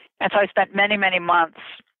 And so I spent many, many months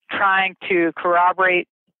trying to corroborate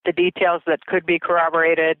the details that could be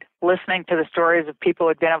corroborated, listening to the stories of people who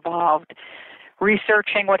had been involved,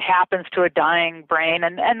 researching what happens to a dying brain,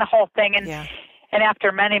 and the whole thing. And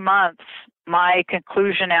after many months, my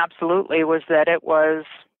conclusion absolutely was that it was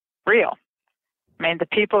real. I mean, the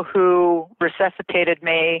people who resuscitated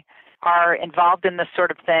me are involved in this sort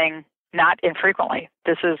of thing not infrequently.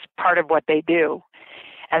 This is part of what they do.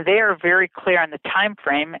 And they are very clear on the time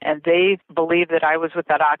frame, and they believe that I was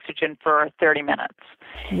without oxygen for 30 minutes.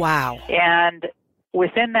 Wow. And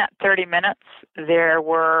within that 30 minutes, there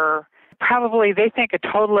were probably, they think, a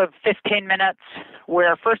total of 15 minutes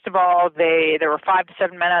where, first of all, there were 5 to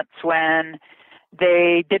 7 minutes when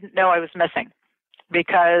they didn't know I was missing.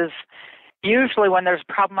 Because usually when there's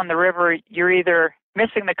a problem on the river, you're either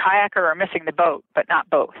missing the kayaker or missing the boat, but not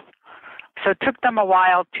both. So it took them a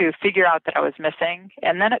while to figure out that I was missing.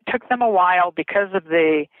 And then it took them a while, because of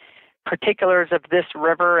the particulars of this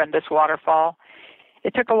river and this waterfall,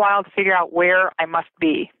 it took a while to figure out where I must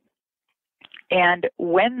be. And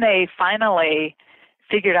when they finally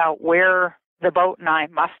figured out where the boat and I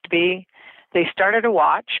must be, they started a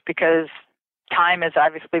watch, because time is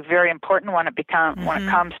obviously very important when it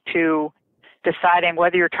comes to deciding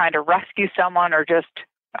whether you're trying to rescue someone or just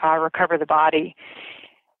recover the body.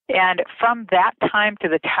 And from that time to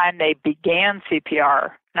the time they began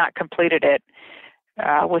CPR, not completed it,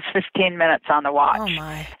 was 15 minutes on the watch. Oh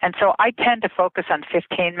my. And so I tend to focus on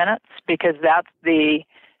 15 minutes because that's the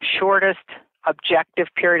shortest objective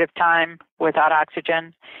period of time without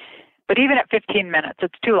oxygen. But even at 15 minutes,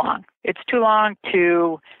 it's too long. It's too long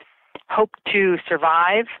to hope to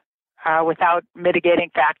survive without mitigating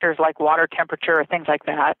factors like water temperature or things like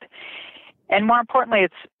that. And more importantly,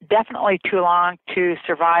 it's definitely too long to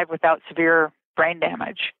survive without severe brain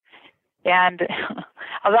damage. And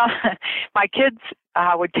although my kids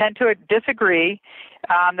would tend to disagree,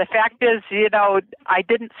 the fact is, I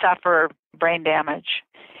didn't suffer brain damage.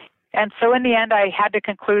 And so in the end, I had to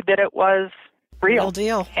conclude that it was real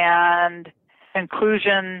deal. And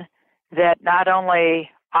conclusion that not only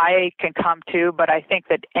I can come to, but I think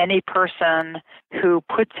that any person who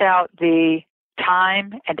puts out the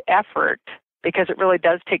time and effort, because it really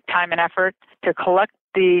does take time and effort to collect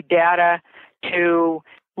the data, to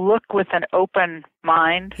look with an open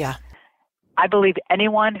mind. Yeah. I believe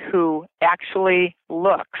anyone who actually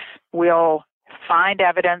looks will find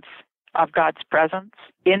evidence of God's presence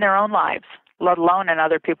in their own lives, let alone in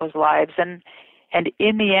other people's lives, and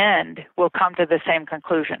in the end will come to the same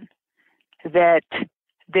conclusion, that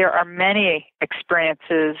there are many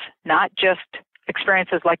experiences, not just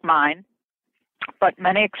experiences like mine, but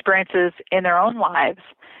many experiences in their own lives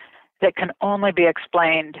that can only be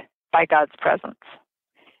explained by God's presence.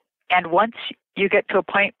 And once you get to a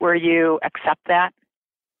point where you accept that,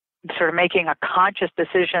 sort of making a conscious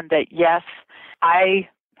decision that, yes, I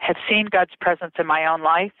have seen God's presence in my own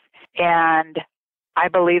life, and I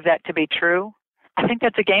believe that to be true, I think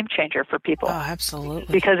that's a game changer for people. Oh,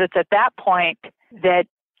 absolutely. Because it's at that point that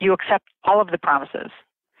you accept all of the promises.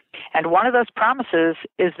 And one of those promises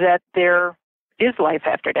is that there is life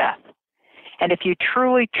after death. And if you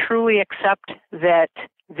truly, truly accept that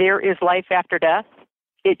there is life after death,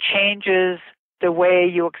 it changes the way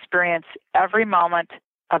you experience every moment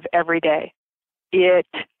of every day. It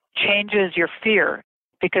changes your fear,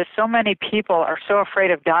 because so many people are so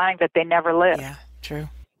afraid of dying that they never live. Yeah, true.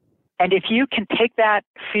 And if you can take that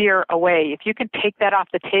fear away, if you can take that off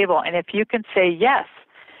the table, and if you can say, yes,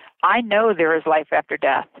 I know there is life after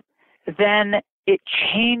death, then it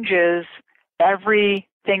changes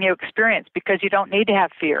everything you experience, because you don't need to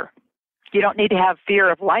have fear. You don't need to have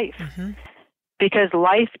fear of life, because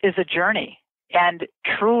life is a journey, and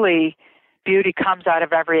truly beauty comes out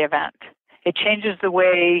of every event. It changes the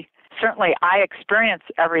way, certainly, I experience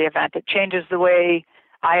every event. It changes the way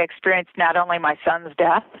I experienced not only my son's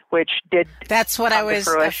death, which did. That's what I was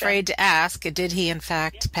fruition. afraid to ask. Did he, in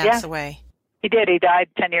fact, pass away? He did. He died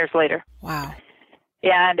 10 years later. Wow.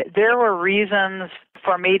 And there were reasons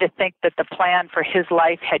for me to think that the plan for his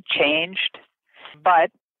life had changed, but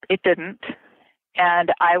it didn't.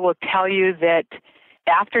 And I will tell you that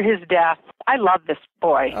after his death, I loved this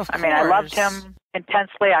boy. Of course. I loved him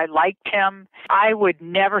intensely. I liked him. I would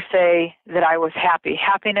never say that I was happy.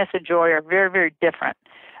 Happiness and joy are very, very different.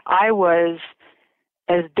 I was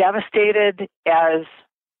as devastated as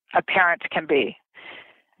a parent can be.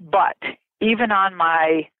 But even on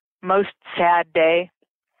my most sad day,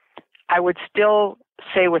 I would still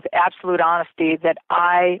say with absolute honesty that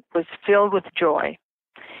I was filled with joy,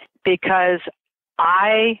 because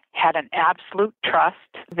I had an absolute trust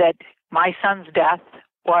that my son's death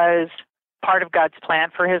was part of God's plan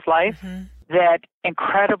for his life, that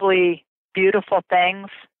incredibly beautiful things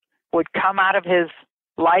would come out of his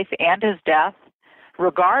life and his death,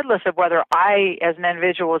 regardless of whether I, as an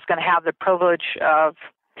individual, was going to have the privilege of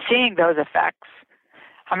seeing those effects.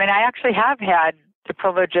 I mean, I actually have had the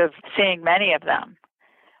privilege of seeing many of them,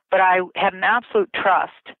 but I had an absolute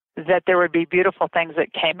trust that there would be beautiful things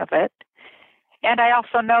that came of it. And I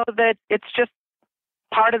also know that it's just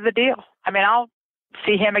part of the deal. I mean, I'll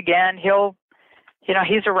see him again.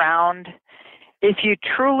 He's around. If you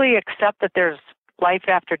truly accept that there's life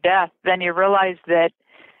after death, then you realize that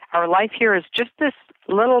our life here is just this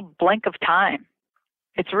little blink of time.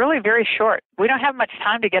 It's really very short. We don't have much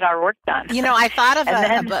time to get our work done. I thought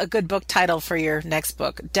of a good book title for your next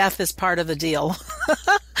book, Death is Part of the Deal.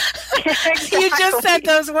 Exactly. You just said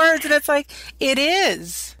those words, and it's like, it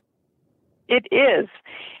is. It is.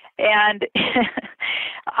 And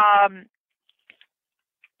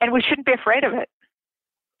and we shouldn't be afraid of it.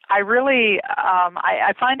 I really,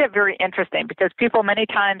 I find it very interesting, because people many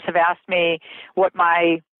times have asked me what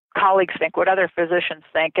my colleagues think, what other physicians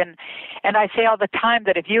think. And I say all the time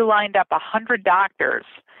that if you lined up 100 doctors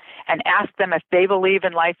and asked them if they believe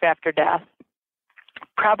in life after death,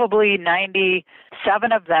 probably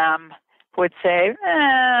 97 of them would say,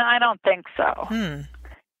 I don't think so.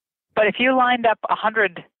 But if you lined up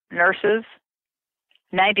 100 nurses,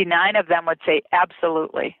 99 of them would say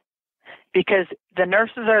absolutely, because the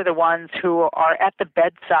nurses are the ones who are at the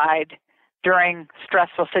bedside during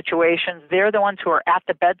stressful situations. They're the ones who are at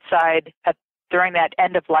the bedside during that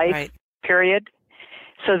end-of-life period.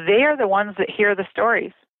 So they are the ones that hear the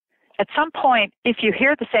stories. At some point, if you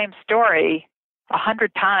hear the same story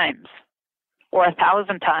 100 times or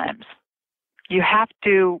 1,000 times, you have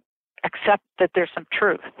to accept that there's some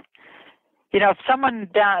truth. You know, if someone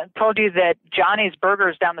told you that Johnny's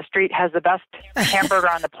Burgers down the street has the best hamburger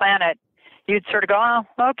on the planet, you'd sort of go,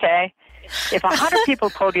 oh, okay. If 100 people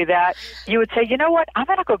told you that, you would say, you know what, I'm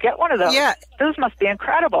going to go get one of those. Yeah. Those must be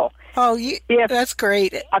incredible. Oh, that's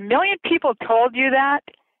great. 1 million people told you that,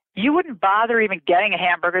 you wouldn't bother even getting a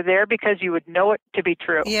hamburger there because you would know it to be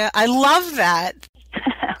true. Yeah, I love that.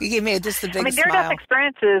 You gave me just the biggest smile. Near-death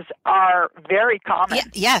experiences are very common.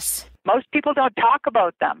 Yes. Most people don't talk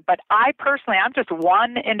about them, but I personally, I'm just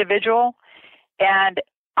one individual, and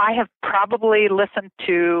I have probably listened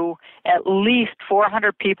to at least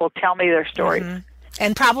 400 people tell me their stories. Mm-hmm.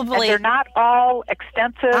 And probably... And they're not all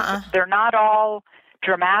extensive. They're not all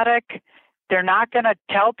dramatic. They're not going to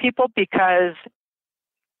tell people because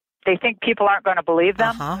they think people aren't going to believe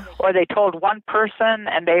them, or they told one person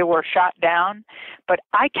and they were shot down. But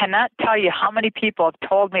I cannot tell you how many people have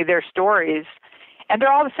told me their stories, and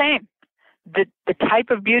they're all the same. The type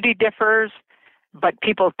of beauty differs, but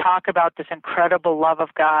people talk about this incredible love of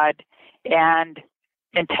God and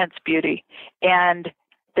intense beauty and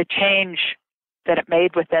the change that it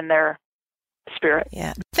made within their spirit.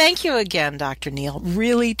 Yeah. Thank you again, Dr. Neal.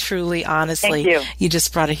 Really, truly, honestly. Thank you. You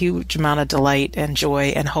just brought a huge amount of delight and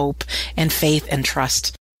joy and hope and faith and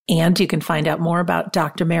trust. And you can find out more about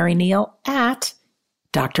Dr. Mary Neal at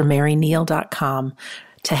drmaryneal.com.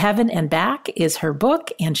 To Heaven and Back is her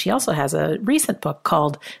book, and she also has a recent book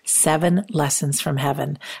called 7 Lessons from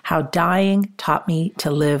Heaven, How Dying Taught Me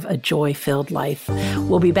to Live a Joy-Filled Life.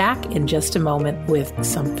 We'll be back in just a moment with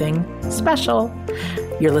something special.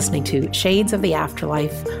 You're listening to Shades of the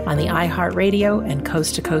Afterlife on the iHeartRadio and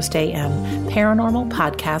Coast to Coast AM Paranormal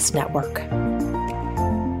Podcast Network.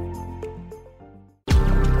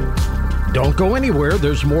 Don't go anywhere.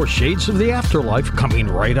 There's more Shades of the Afterlife coming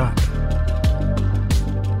right up.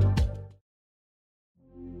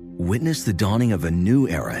 Witness the dawning of a new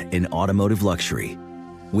era in automotive luxury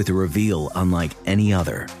with a reveal unlike any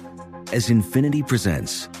other as Infiniti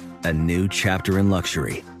presents a new chapter in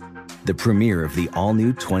luxury, the premiere of the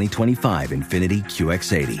all-new 2025 Infiniti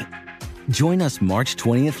QX80. Join us March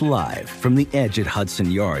 20th live from the Edge at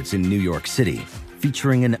Hudson Yards in New York City,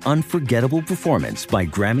 featuring an unforgettable performance by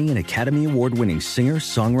Grammy and Academy Award-winning singer,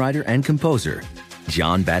 songwriter, and composer,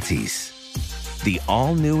 Jon Batiste. The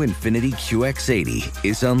all-new Infiniti QX80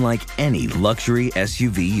 is unlike any luxury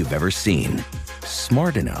SUV you've ever seen.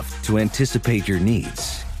 Smart enough to anticipate your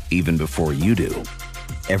needs, even before you do.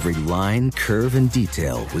 Every line, curve, and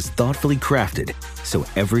detail was thoughtfully crafted, so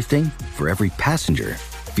everything for every passenger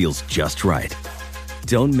feels just right.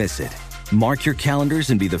 Don't miss it. Mark your calendars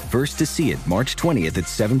and be the first to see it March 20th at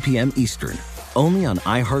 7 p.m. Eastern, only on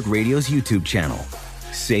iHeartRadio's YouTube channel.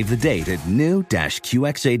 Save the date at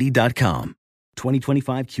new-QX80.com.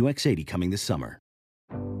 2025 QX80 coming this summer.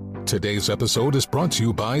 Today's episode is brought to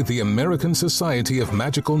you by the American Society of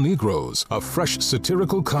Magical Negroes, a fresh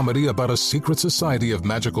satirical comedy about a secret society of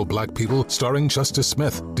magical black people starring Justice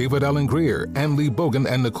Smith, David Alan Grier, Ann Lee Bogan,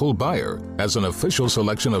 and Nicole Byer. As an official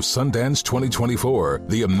selection of Sundance 2024,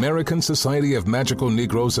 the American Society of Magical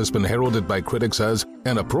Negroes has been heralded by critics as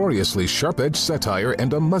an uproariously sharp-edged satire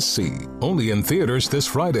and a must-see. Only in theaters this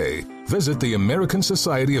Friday. Visit the American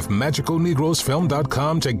Society of Magical Negroes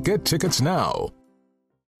Film.com to get tickets now.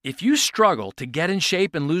 If you struggle to get in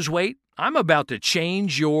shape and lose weight, I'm about to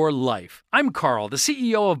change your life. I'm Carl, the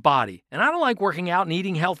CEO of Body, and I don't like working out and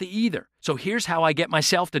eating healthy either. So here's how I get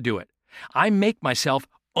myself to do it. I make myself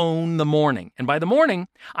own the morning. And by the morning,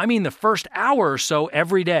 I mean the first hour or so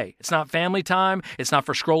every day. It's not family time. It's not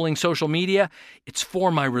for scrolling social media. It's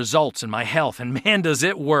for my results and my health. And man, does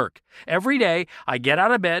it work. Every day, I get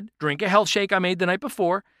out of bed, drink a health shake I made the night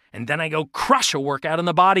before, and then I go crush a workout in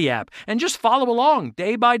the Body app and just follow along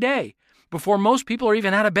day by day. Before most people are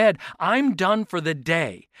even out of bed, I'm done for the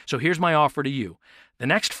day. So here's my offer to you. The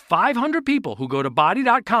next 500 people who go to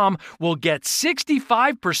Body.com will get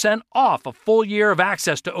 65% off a full year of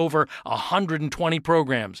access to over 120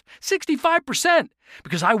 programs. 65%!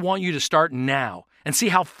 Because I want you to start now and see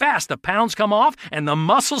how fast the pounds come off and the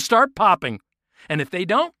muscles start popping. And if they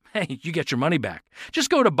don't, hey, you get your money back. Just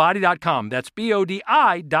go to Body.com, that's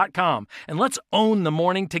BODI.com, and let's own the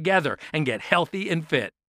morning together and get healthy and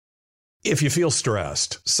fit. If you feel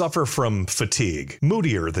stressed, suffer from fatigue,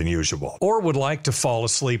 moodier than usual, or would like to fall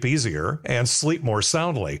asleep easier and sleep more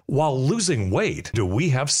soundly while losing weight, do we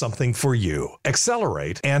have something for you?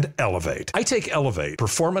 Accelerate and Elevate. I take Elevate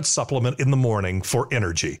Performance Supplement in the morning for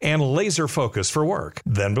energy and laser focus for work.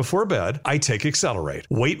 Then before bed, I take Accelerate,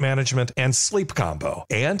 weight management, and sleep combo.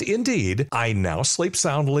 And indeed, I now sleep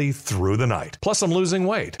soundly through the night. Plus, I'm losing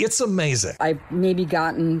weight. It's amazing. I've maybe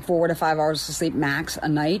gotten 4 to 5 hours of sleep max a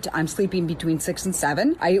night. I'm sleeping between 6 and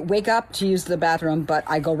 7. I wake up to use the bathroom, but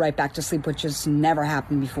I go right back to sleep, which has never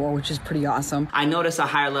happened before, which is pretty awesome. I noticed a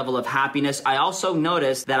higher level of happiness. I also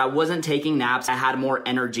noticed that I wasn't taking naps. I had more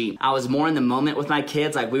energy. I was more in the moment with my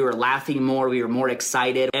kids. Like, we were laughing more. We were more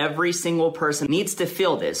excited. Every single person needs to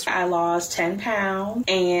feel this. I lost 10 pounds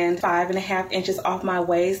and 5.5 inches off my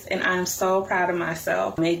waist, and I'm so proud of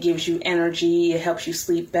myself. It gives you energy. It helps you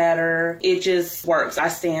sleep better. It just works. I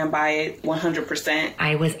stand by it 100%.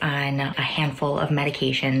 I was on a handful of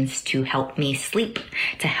medications to help me sleep,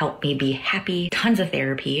 to help me be happy, tons of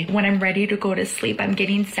therapy. When I'm ready to go to sleep, I'm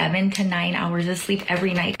getting 7 to 9 hours of sleep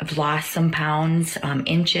every night. I've lost some pounds,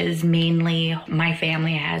 inches mainly. My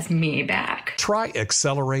family has me back. Try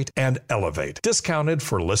Accelerate and Elevate, discounted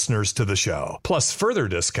for listeners to the show. Plus further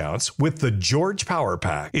discounts with the George Power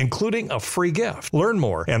Pack, including a free gift. Learn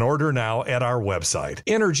more and order now at our website,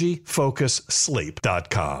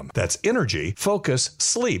 EnergyFocusSleep.com. That's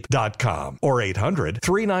EnergyFocusSleep.com. Or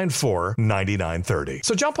 800-394-9930.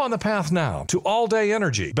 So jump on the path now to all-day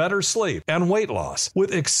energy, better sleep, and weight loss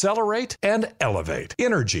with Accelerate and Elevate.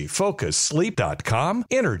 EnergyFocusSleep.com,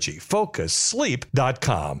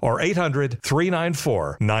 EnergyFocusSleep.com, or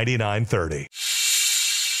 800-394-9930.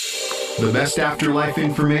 The best afterlife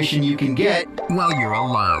information you can get while you're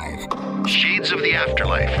alive. Shades of the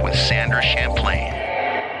Afterlife with Sandra Champlain.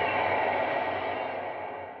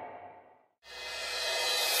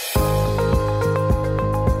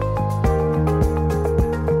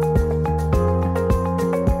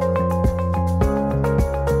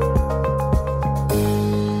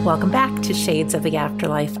 Welcome back to Shades of the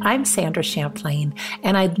Afterlife. I'm Sandra Champlain,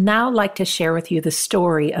 and I'd now like to share with you the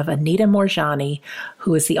story of Anita Moorjani,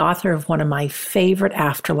 who is the author of one of my favorite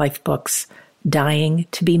afterlife books, Dying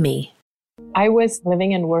to Be Me. I was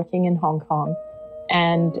living and working in Hong Kong,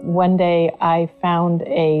 and one day I found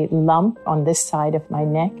a lump on this side of my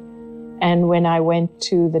neck. And when I went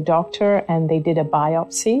to the doctor and they did a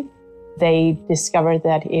biopsy, they discovered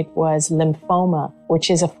that it was lymphoma, which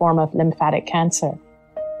is a form of lymphatic cancer.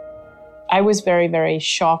 I was very, very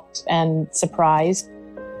shocked and surprised.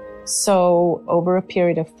 So over a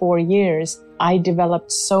period of 4 years, I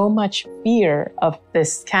developed so much fear of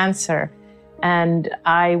this cancer. And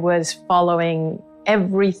I was following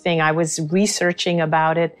everything. I was researching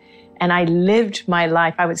about it. And I lived my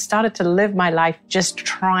life. I started to live my life just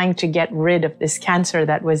trying to get rid of this cancer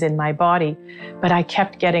that was in my body. But I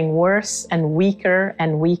kept getting worse and weaker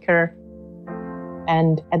and weaker.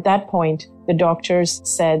 And at that point, the doctors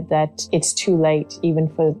said that it's too late, even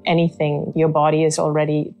for anything. Your body is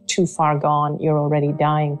already too far gone. You're already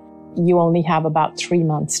dying. You only have about 3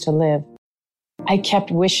 months to live. I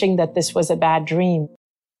kept wishing that this was a bad dream.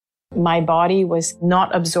 My body was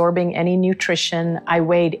not absorbing any nutrition. I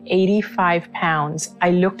weighed 85 pounds.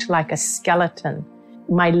 I looked like a skeleton.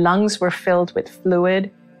 My lungs were filled with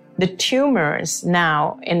fluid. The tumors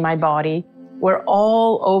now in my body were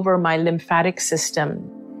all over my lymphatic system.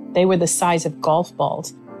 They were the size of golf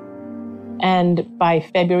balls. And by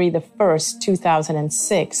February the 1st,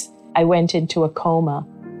 2006, I went into a coma.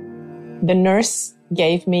 The nurse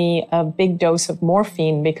gave me a big dose of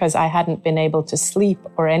morphine because I hadn't been able to sleep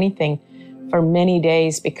or anything for many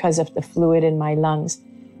days because of the fluid in my lungs.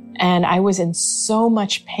 And I was in so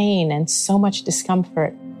much pain and so much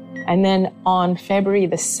discomfort. And then on February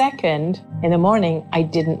the 2nd, in the morning, I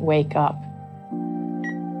didn't wake up.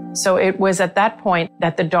 So it was at that point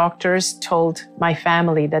that the doctors told my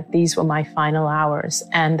family that these were my final hours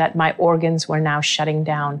and that my organs were now shutting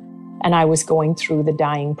down and I was going through the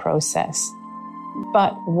dying process.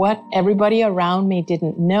 But what everybody around me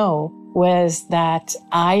didn't know was that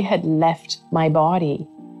I had left my body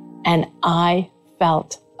and I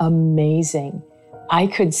felt amazing. I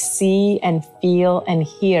could see and feel and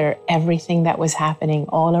hear everything that was happening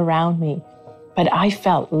all around me. But I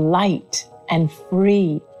felt light and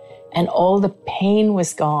free. And all the pain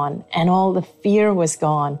was gone and all the fear was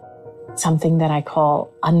gone. Something that I call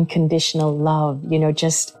unconditional love.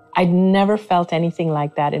 I'd never felt anything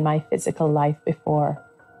like that in my physical life before.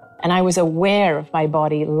 And I was aware of my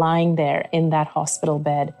body lying there in that hospital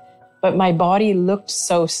bed. But my body looked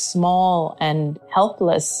so small and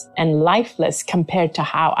helpless and lifeless compared to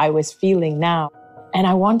how I was feeling now. And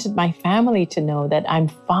I wanted my family to know that I'm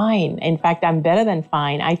fine. In fact, I'm better than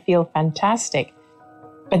fine. I feel fantastic.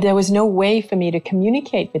 But there was no way for me to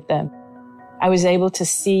communicate with them. I was able to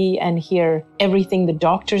see and hear everything the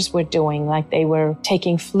doctors were doing, like they were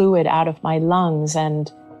taking fluid out of my lungs. And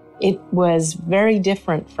it was very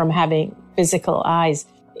different from having physical eyes.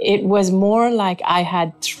 It was more like I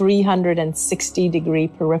had 360-degree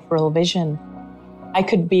peripheral vision. I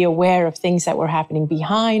could be aware of things that were happening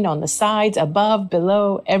behind, on the sides, above,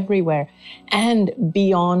 below, everywhere, and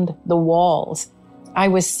beyond the walls. I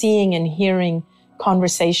was seeing and hearing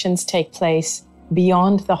conversations take place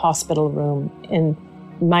beyond the hospital room. And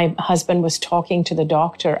my husband was talking to the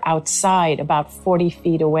doctor outside, about 40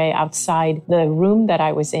 feet away, outside the room that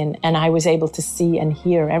I was in, and I was able to see and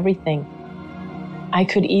hear everything. I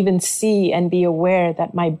could even see and be aware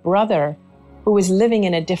that my brother, who was living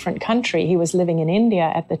in a different country, he was living in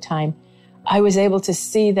India at the time, I was able to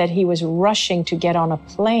see that he was rushing to get on a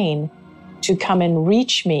plane to come and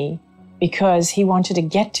reach me because he wanted to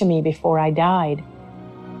get to me before I died.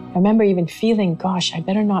 I remember even feeling, gosh, I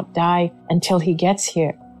better not die until he gets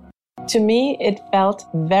here. To me, it felt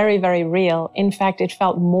very, very real. In fact, it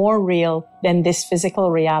felt more real than this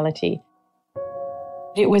physical reality.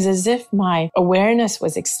 It was as if my awareness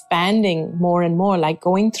was expanding more and more, like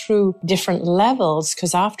going through different levels,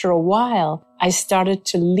 because after a while, I started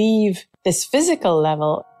to leave this physical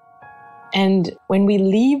level. And when we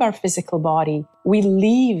leave our physical body, we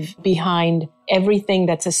leave behind everything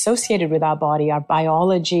that's associated with our body, our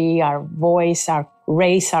biology, our voice, our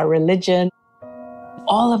race, our religion.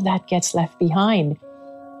 All of that gets left behind.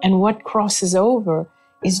 And what crosses over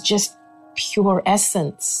is just pure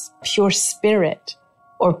essence, pure spirit,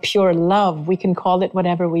 or pure love. We can call it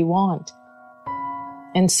whatever we want.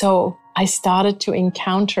 And so I started to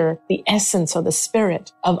encounter the essence or the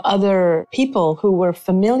spirit of other people who were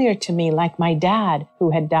familiar to me, like my dad,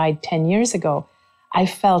 who had died 10 years ago. I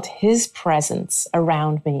felt his presence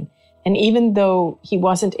around me. And even though he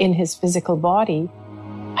wasn't in his physical body,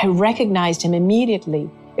 I recognized him immediately.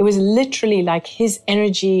 It was literally like his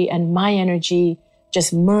energy and my energy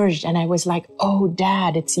just merged. And I was like, oh,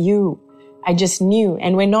 Dad, it's you. I just knew.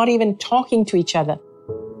 And we're not even talking to each other.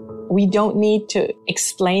 We don't need to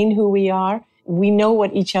explain who we are. We know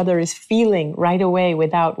what each other is feeling right away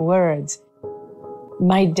without words.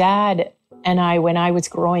 My dad and I, when I was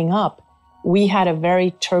growing up, we had a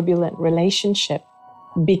very turbulent relationship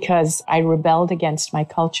because I rebelled against my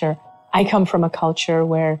culture. I come from a culture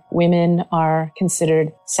where women are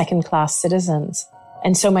considered second-class citizens.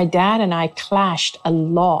 And so my dad and I clashed a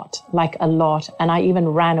lot, and I even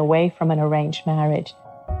ran away from an arranged marriage.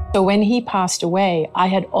 So when he passed away, I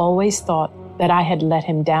had always thought that I had let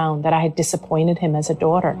him down, that I had disappointed him as a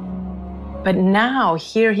daughter. But now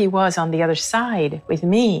here he was on the other side with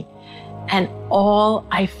me, and all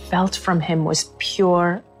I felt from him was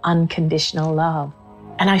pure, unconditional love.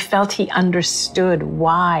 And I felt he understood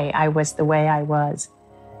why I was the way I was.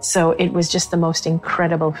 So it was just the most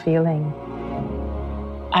incredible feeling.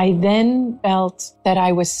 I then felt that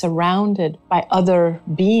I was surrounded by other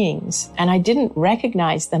beings, and I didn't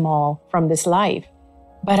recognize them all from this life,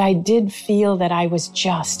 but I did feel that I was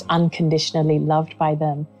just unconditionally loved by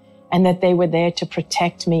them and that they were there to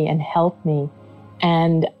protect me and help me.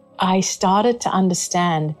 And I started to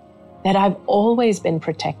understand that I've always been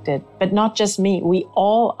protected, but not just me, we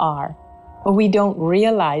all are, but we don't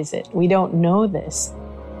realize it. We don't know this.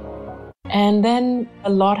 And then a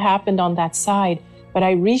lot happened on that side. But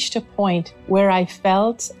I reached a point where I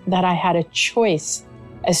felt that I had a choice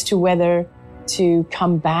as to whether to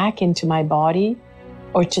come back into my body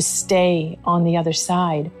or to stay on the other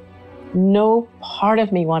side. No part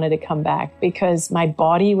of me wanted to come back because my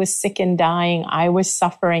body was sick and dying. I was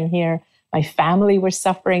suffering here. My family was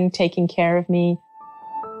suffering, taking care of me.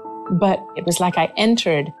 But it was like I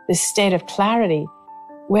entered this state of clarity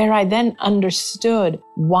where I then understood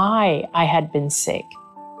why I had been sick.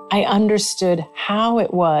 I understood how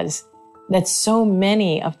it was that so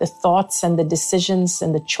many of the thoughts and the decisions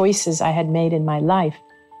and the choices I had made in my life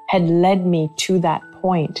had led me to that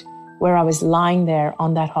point where I was lying there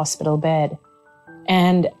on that hospital bed.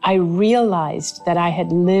 And I realized that I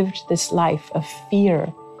had lived this life of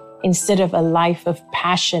fear instead of a life of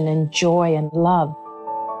passion and joy and love.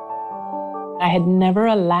 I had never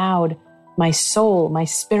allowed my soul, my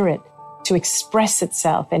spirit, to express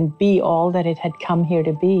itself and be all that it had come here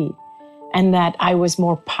to be, and that I was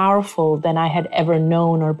more powerful than I had ever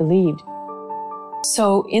known or believed.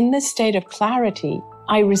 So in this state of clarity,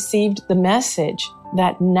 I received the message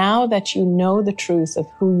that now that you know the truth of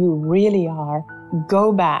who you really are,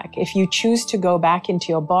 go back. If you choose to go back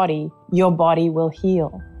into your body will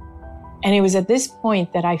heal. And it was at this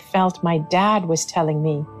point that I felt my dad was telling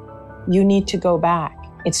me, you need to go back.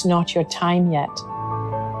 It's not your time yet.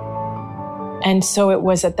 And so it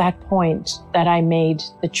was at that point that I made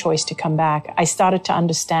the choice to come back. I started to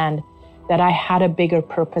understand that I had a bigger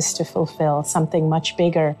purpose to fulfill, something much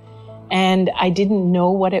bigger. And I didn't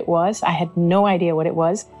know what it was. I had no idea what it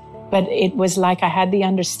was. But it was like I had the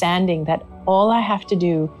understanding that all I have to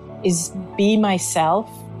do is be myself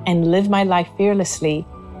and live my life fearlessly,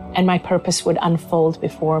 and my purpose would unfold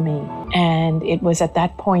before me. And it was at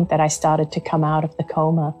that point that I started to come out of the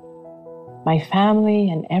coma. My family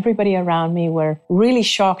and everybody around me were really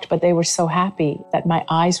shocked, but they were so happy that my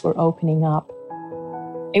eyes were opening up.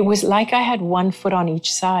 It was like I had one foot on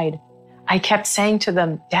each side. I kept saying to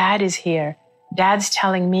them, Dad is here. Dad's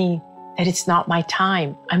telling me that it's not my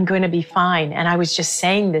time. I'm going to be fine. And I was just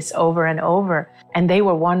saying this over and over, and they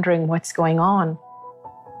were wondering what's going on.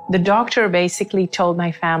 The doctor basically told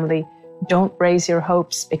my family, don't raise your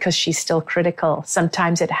hopes because she's still critical.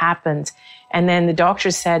 Sometimes it happens. And then the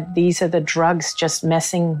doctor said, these are the drugs just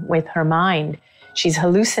messing with her mind. She's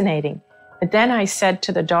hallucinating. But then I said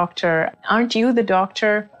to the doctor, aren't you the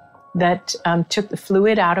doctor that took the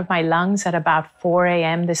fluid out of my lungs at about 4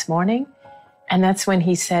 a.m. this morning? And that's when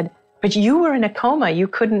he said, but you were in a coma. You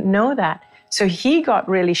couldn't know that. So he got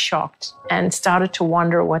really shocked and started to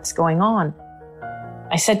wonder what's going on.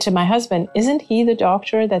 I said to my husband, isn't he the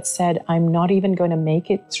doctor that said, I'm not even going to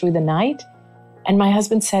make it through the night? And my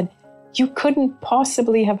husband said, you couldn't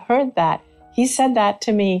possibly have heard that. He said that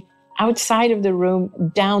to me outside of the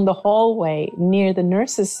room, down the hallway near the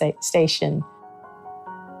nurses' station.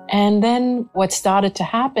 And then what started to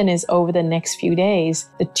happen is over the next few days,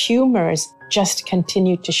 the tumors just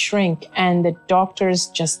continued to shrink and the doctors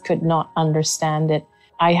just could not understand it.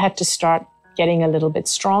 I had to start getting a little bit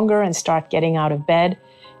stronger and start getting out of bed.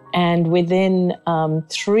 And within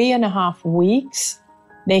 3.5 weeks,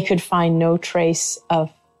 they could find no trace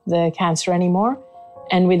of the cancer anymore.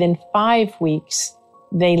 And within 5 weeks,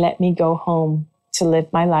 they let me go home to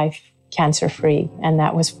live my life cancer-free. And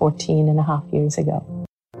that was 14.5 years ago.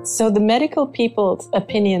 So the medical people's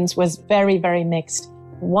opinions was very, very mixed.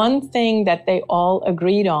 One thing that they all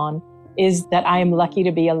agreed on is that I am lucky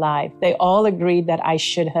to be alive. They all agreed that I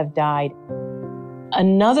should have died.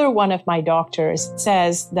 Another one of my doctors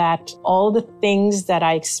says that all the things that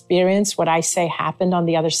I experienced, what I say happened on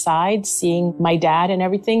the other side, seeing my dad and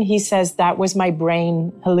everything, he says that was my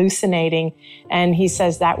brain hallucinating. And he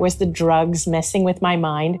says that was the drugs messing with my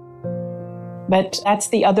mind. But that's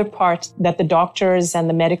the other part that the doctors and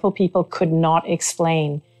the medical people could not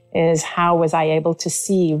explain, is how was I able to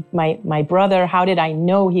see my brother? How did I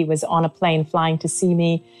know he was on a plane flying to see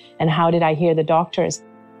me? And how did I hear the doctors?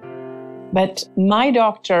 But my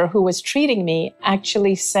doctor who was treating me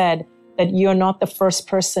actually said that you're not the first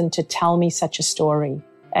person to tell me such a story.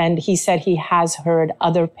 And he said he has heard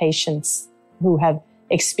other patients who have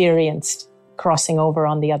experienced crossing over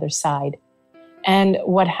on the other side. And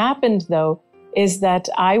what happened, though, is that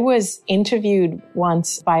I was interviewed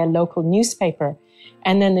once by a local newspaper.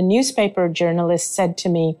 And then the newspaper journalist said to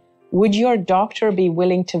me, would your doctor be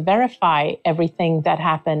willing to verify everything that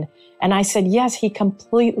happened? And I said, yes, he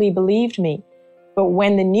completely believed me. But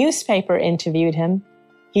when the newspaper interviewed him,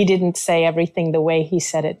 he didn't say everything the way he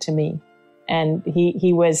said it to me. And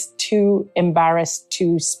he was too embarrassed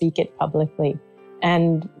to speak it publicly.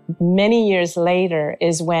 And many years later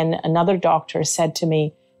is when another doctor said to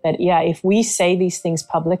me that, yeah, if we say these things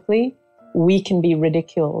publicly, we can be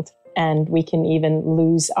ridiculed and we can even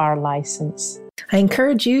lose our license. I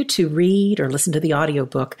encourage you to read or listen to the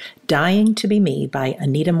audiobook Dying to Be Me by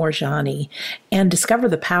Anita Moorjani and discover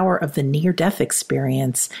the power of the near-death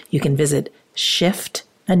experience. You can visit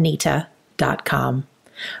shiftanita.com.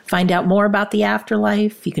 Find out more about the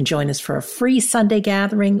afterlife. You can join us for a free Sunday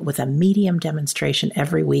gathering with a medium demonstration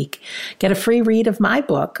every week. Get a free read of my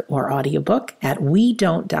book or audiobook at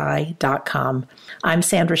WeDon'tDie.com. I'm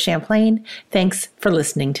Sandra Champlain. Thanks for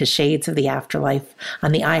listening to Shades of the Afterlife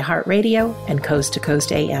on the iHeartRadio and Coast to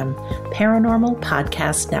Coast AM Paranormal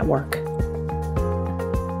Podcast Network.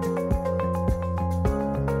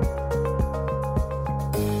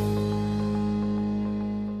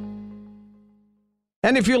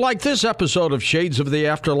 And if you like this episode of Shades of the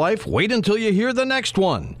Afterlife, wait until you hear the next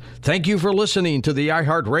one. Thank you for listening to the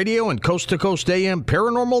iHeartRadio and Coast to Coast AM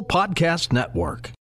Paranormal Podcast Network.